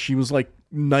fine. But she was like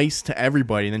nice to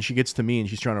everybody, and then she gets to me and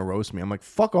she's trying to roast me. I'm like,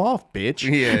 fuck off, bitch.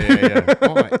 Yeah.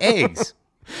 Oh, eggs.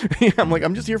 Yeah, I'm like,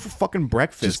 I'm just here for fucking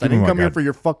breakfast. Just I give me didn't my come here God- for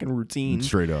your fucking routine.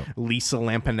 Straight up. Lisa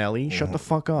Lampanelli, shut the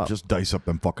fuck up. Just dice up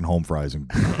them fucking home fries and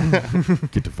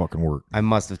get to fucking work. I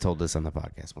must have told this on the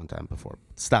podcast one time before.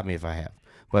 Stop me if I have.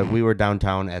 But we were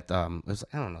downtown at it was,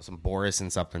 I don't know, some Boris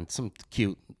and something, some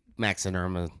cute Max and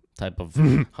Irma type of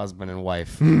husband and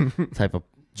wife type of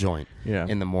joint. Yeah.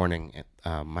 In the morning,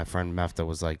 my friend Mefta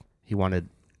was like, he wanted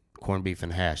corned beef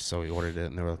and hash, so he ordered it,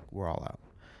 and they were like, we're all out.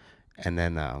 And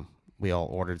then we all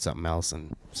ordered something else,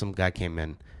 and some guy came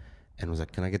in and was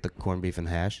like, can I get the corned beef and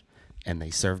hash? And they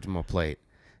served him a plate,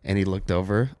 and he looked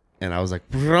over, and I was like,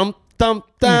 dum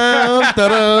dum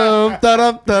dum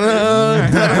dum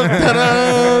dum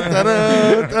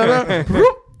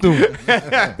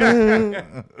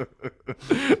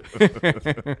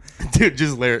Dude,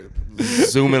 just Larry,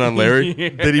 zoom in on Larry.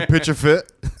 Did he pitch a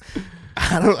fit?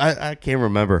 I can't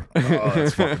remember. Oh,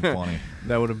 that's fucking funny.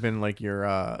 That would have been like your.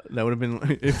 That would have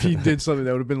been if he did something.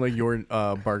 That would have been like your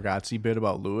Bargatze bit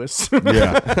about Lewis.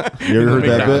 Yeah, you ever heard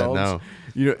that bit? No.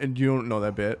 And you don't know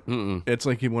that bit. Mm-mm. It's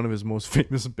like one of his most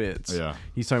famous bits. Yeah.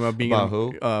 He's talking about being About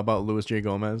who? About Louis J.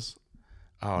 Gomez.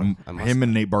 Oh, Him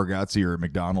and Nate Bargatze are at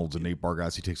McDonald's, and Nate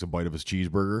Bargatze takes a bite of his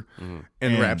cheeseburger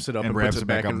And wraps it up and wraps puts it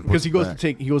back back up in and because puts he it goes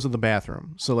back. he goes to the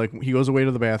bathroom. So like he goes away to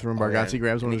the bathroom. Bargatze yeah.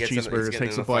 grabs one And of he his gets in- he's cheeseburgers, getting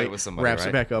takes in a a fight bite, with somebody, wraps it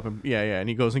right? back up, and and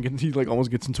he goes and he like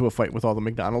almost gets into a fight with all the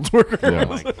McDonald's workers. Yeah. Oh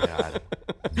my god!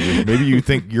 Maybe you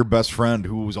think your best friend,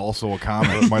 who was also a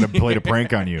comic, might have played a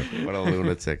prank on you. What a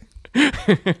lunatic!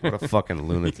 What a fucking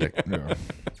lunatic! Yeah.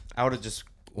 I would have just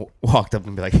walked up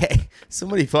and be like, "Hey,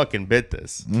 somebody fucking bit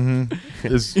this."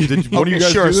 Did one of you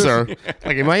guys sure, do this? sir.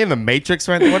 Like, am I in the Matrix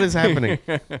right now? What is happening?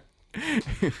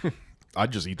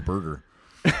 I'd just eat the burger.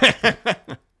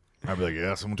 I'd be like,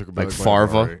 yeah, someone took a bite. Like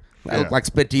Farva. All right. I look like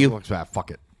spit to you. Looks bad.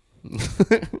 Fuck it.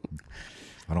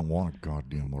 I don't want a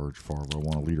goddamn large Farva. I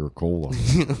want a liter of cola.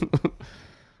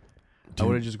 I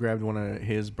would have just grabbed one of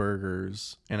his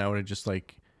burgers and I would have just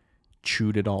like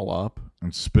chewed it all up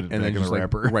And spit it and back then in the just like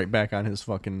wrapper. right back on his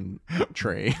fucking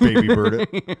tray. Baby bird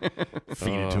it.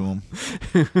 Feed it to him.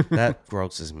 That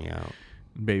grosses me out.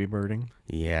 Baby birding.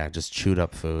 Yeah, just chewed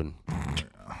up food.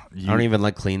 You- I don't even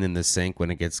like cleaning the sink when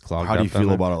it gets clogged How up. do you down feel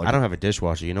there. about it, like- I don't have a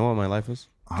dishwasher. You know what my life is?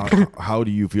 how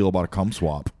do you feel about a cum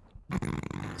swap?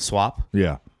 Swap?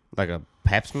 Yeah. Like a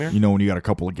pap smear? You know when you got a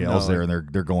couple of gals No. there and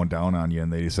they're going down on you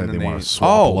and they decide And they then want they- to swap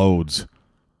Oh. loads.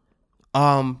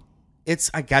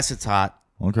 I guess it's hot.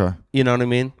 Okay. You know what I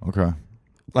mean? Okay.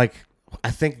 Like,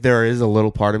 I think there is a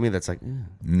little part of me that's like,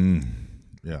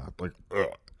 Yeah. Like, ugh.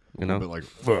 you know? But like,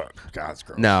 fuck. God, it's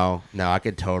gross. No, I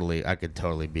could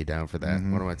totally be down for that.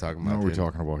 What am I talking about? What are we dude?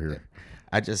 talking about here?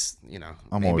 I just,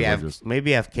 I'm maybe always like I've this.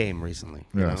 maybe I've came recently.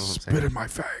 You know Yeah. what I'm Spit saying? in my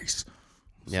face.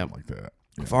 Yep. Something like that.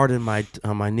 Yeah. Farted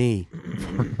on my knee.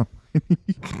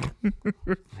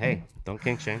 Hey, don't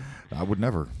kink shame. I would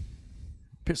never.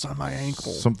 Piss on my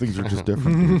ankle. Some things are just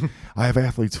different. Dude. I have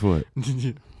athlete's foot.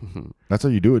 That's how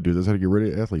you do it, dude. That's how you get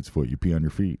rid of athlete's foot. You pee on your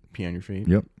feet. Pee on your feet.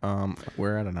 Yep.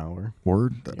 We're at an hour.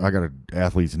 Word. I got an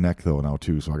athlete's neck though now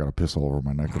too, so I got to piss all over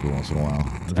my neck every once in a while.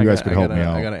 If you guys could help me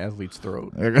out. I got an athlete's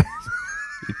throat.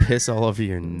 You piss all over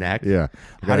your neck. Yeah.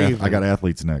 How do you I got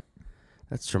athlete's neck.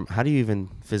 That's from. How do you even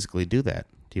physically do that?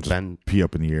 Do you bend? Pee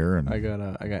up in the air and I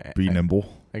got be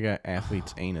nimble. I got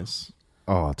athlete's anus.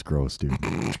 Oh, it's gross, dude.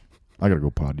 I gotta go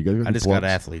pod. You guys got I any just plugs? got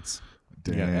athletes.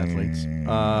 You got athletes.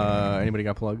 Dang. Anybody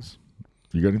got plugs?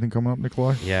 You got anything coming up,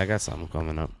 Nikolai? Yeah, I got something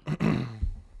coming up.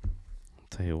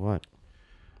 Tell you what.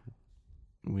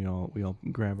 We all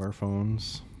grab our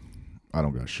phones. I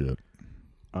don't got shit.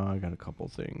 I got a couple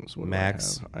things. What do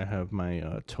Max. I have my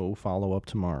toe follow up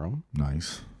tomorrow.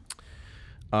 Nice.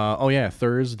 Oh yeah,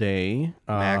 Thursday.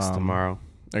 Max tomorrow.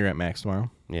 I got Max tomorrow.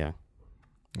 Yeah,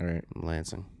 All right.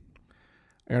 Lansing.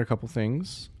 I got a couple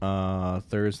things.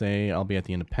 Thursday, I'll be at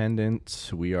the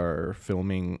Independent. We are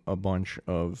filming a bunch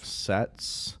of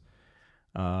sets.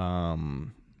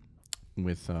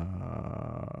 With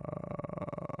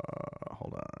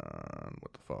hold on,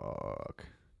 what the fuck?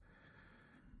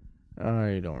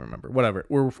 I don't remember. Whatever.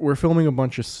 We're filming a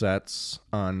bunch of sets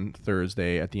on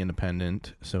Thursday at the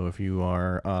Independent. So if you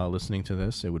are listening to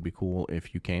this, it would be cool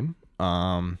if you came.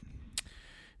 And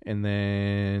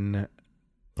then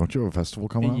Don't you have a festival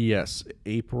coming up? yes,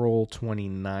 April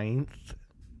 29th,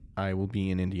 I will be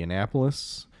in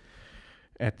Indianapolis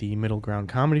at the Middle Ground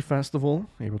Comedy Festival,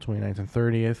 April 29th and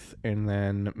 30th. And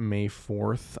then May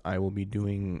 4th, I will be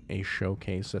doing a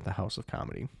showcase at the House of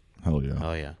Comedy. Hell yeah.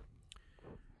 Oh yeah,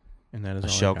 And that is A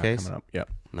all I showcase? got coming up. Yep.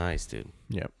 nice dude.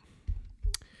 Yep.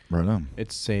 Right on.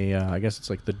 It's a, I guess it's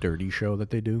like the dirty show that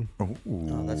they do. Oh,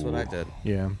 that's what I did.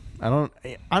 Yeah.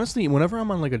 Honestly, whenever I'm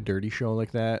on like a dirty show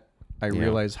like that, I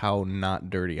realize how not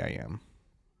dirty I am.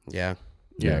 Yeah,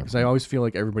 Yeah. Yeah. Because I always feel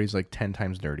like everybody's like 10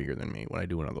 times dirtier than me when I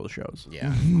do one of those shows.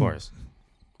 yeah, of course.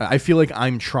 I feel like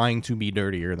I'm trying to be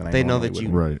dirtier than I They know normally that would you-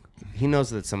 be. Right. He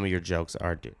knows that some of your jokes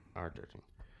are dirty.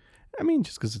 I mean,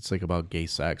 just because it's like about gay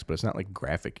sex, but it's not like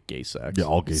graphic gay sex. Yeah,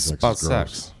 all gay It's sex about is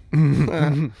gross.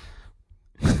 sex.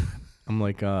 I'm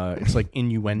like, it's like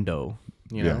innuendo.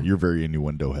 You know? Yeah, you're very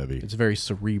innuendo heavy. It's very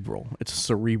cerebral. It's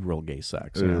cerebral gay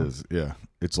sex. It you know? is. Yeah.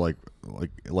 It's like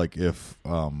if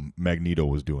Magneto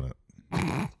was doing it.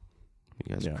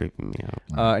 You guys Yeah. are creeping me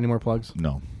out. Any more plugs?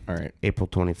 No. All right. April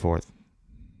 24th.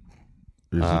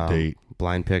 There's a date.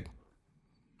 Blind Pig.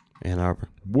 Ann Arbor.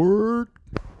 Word.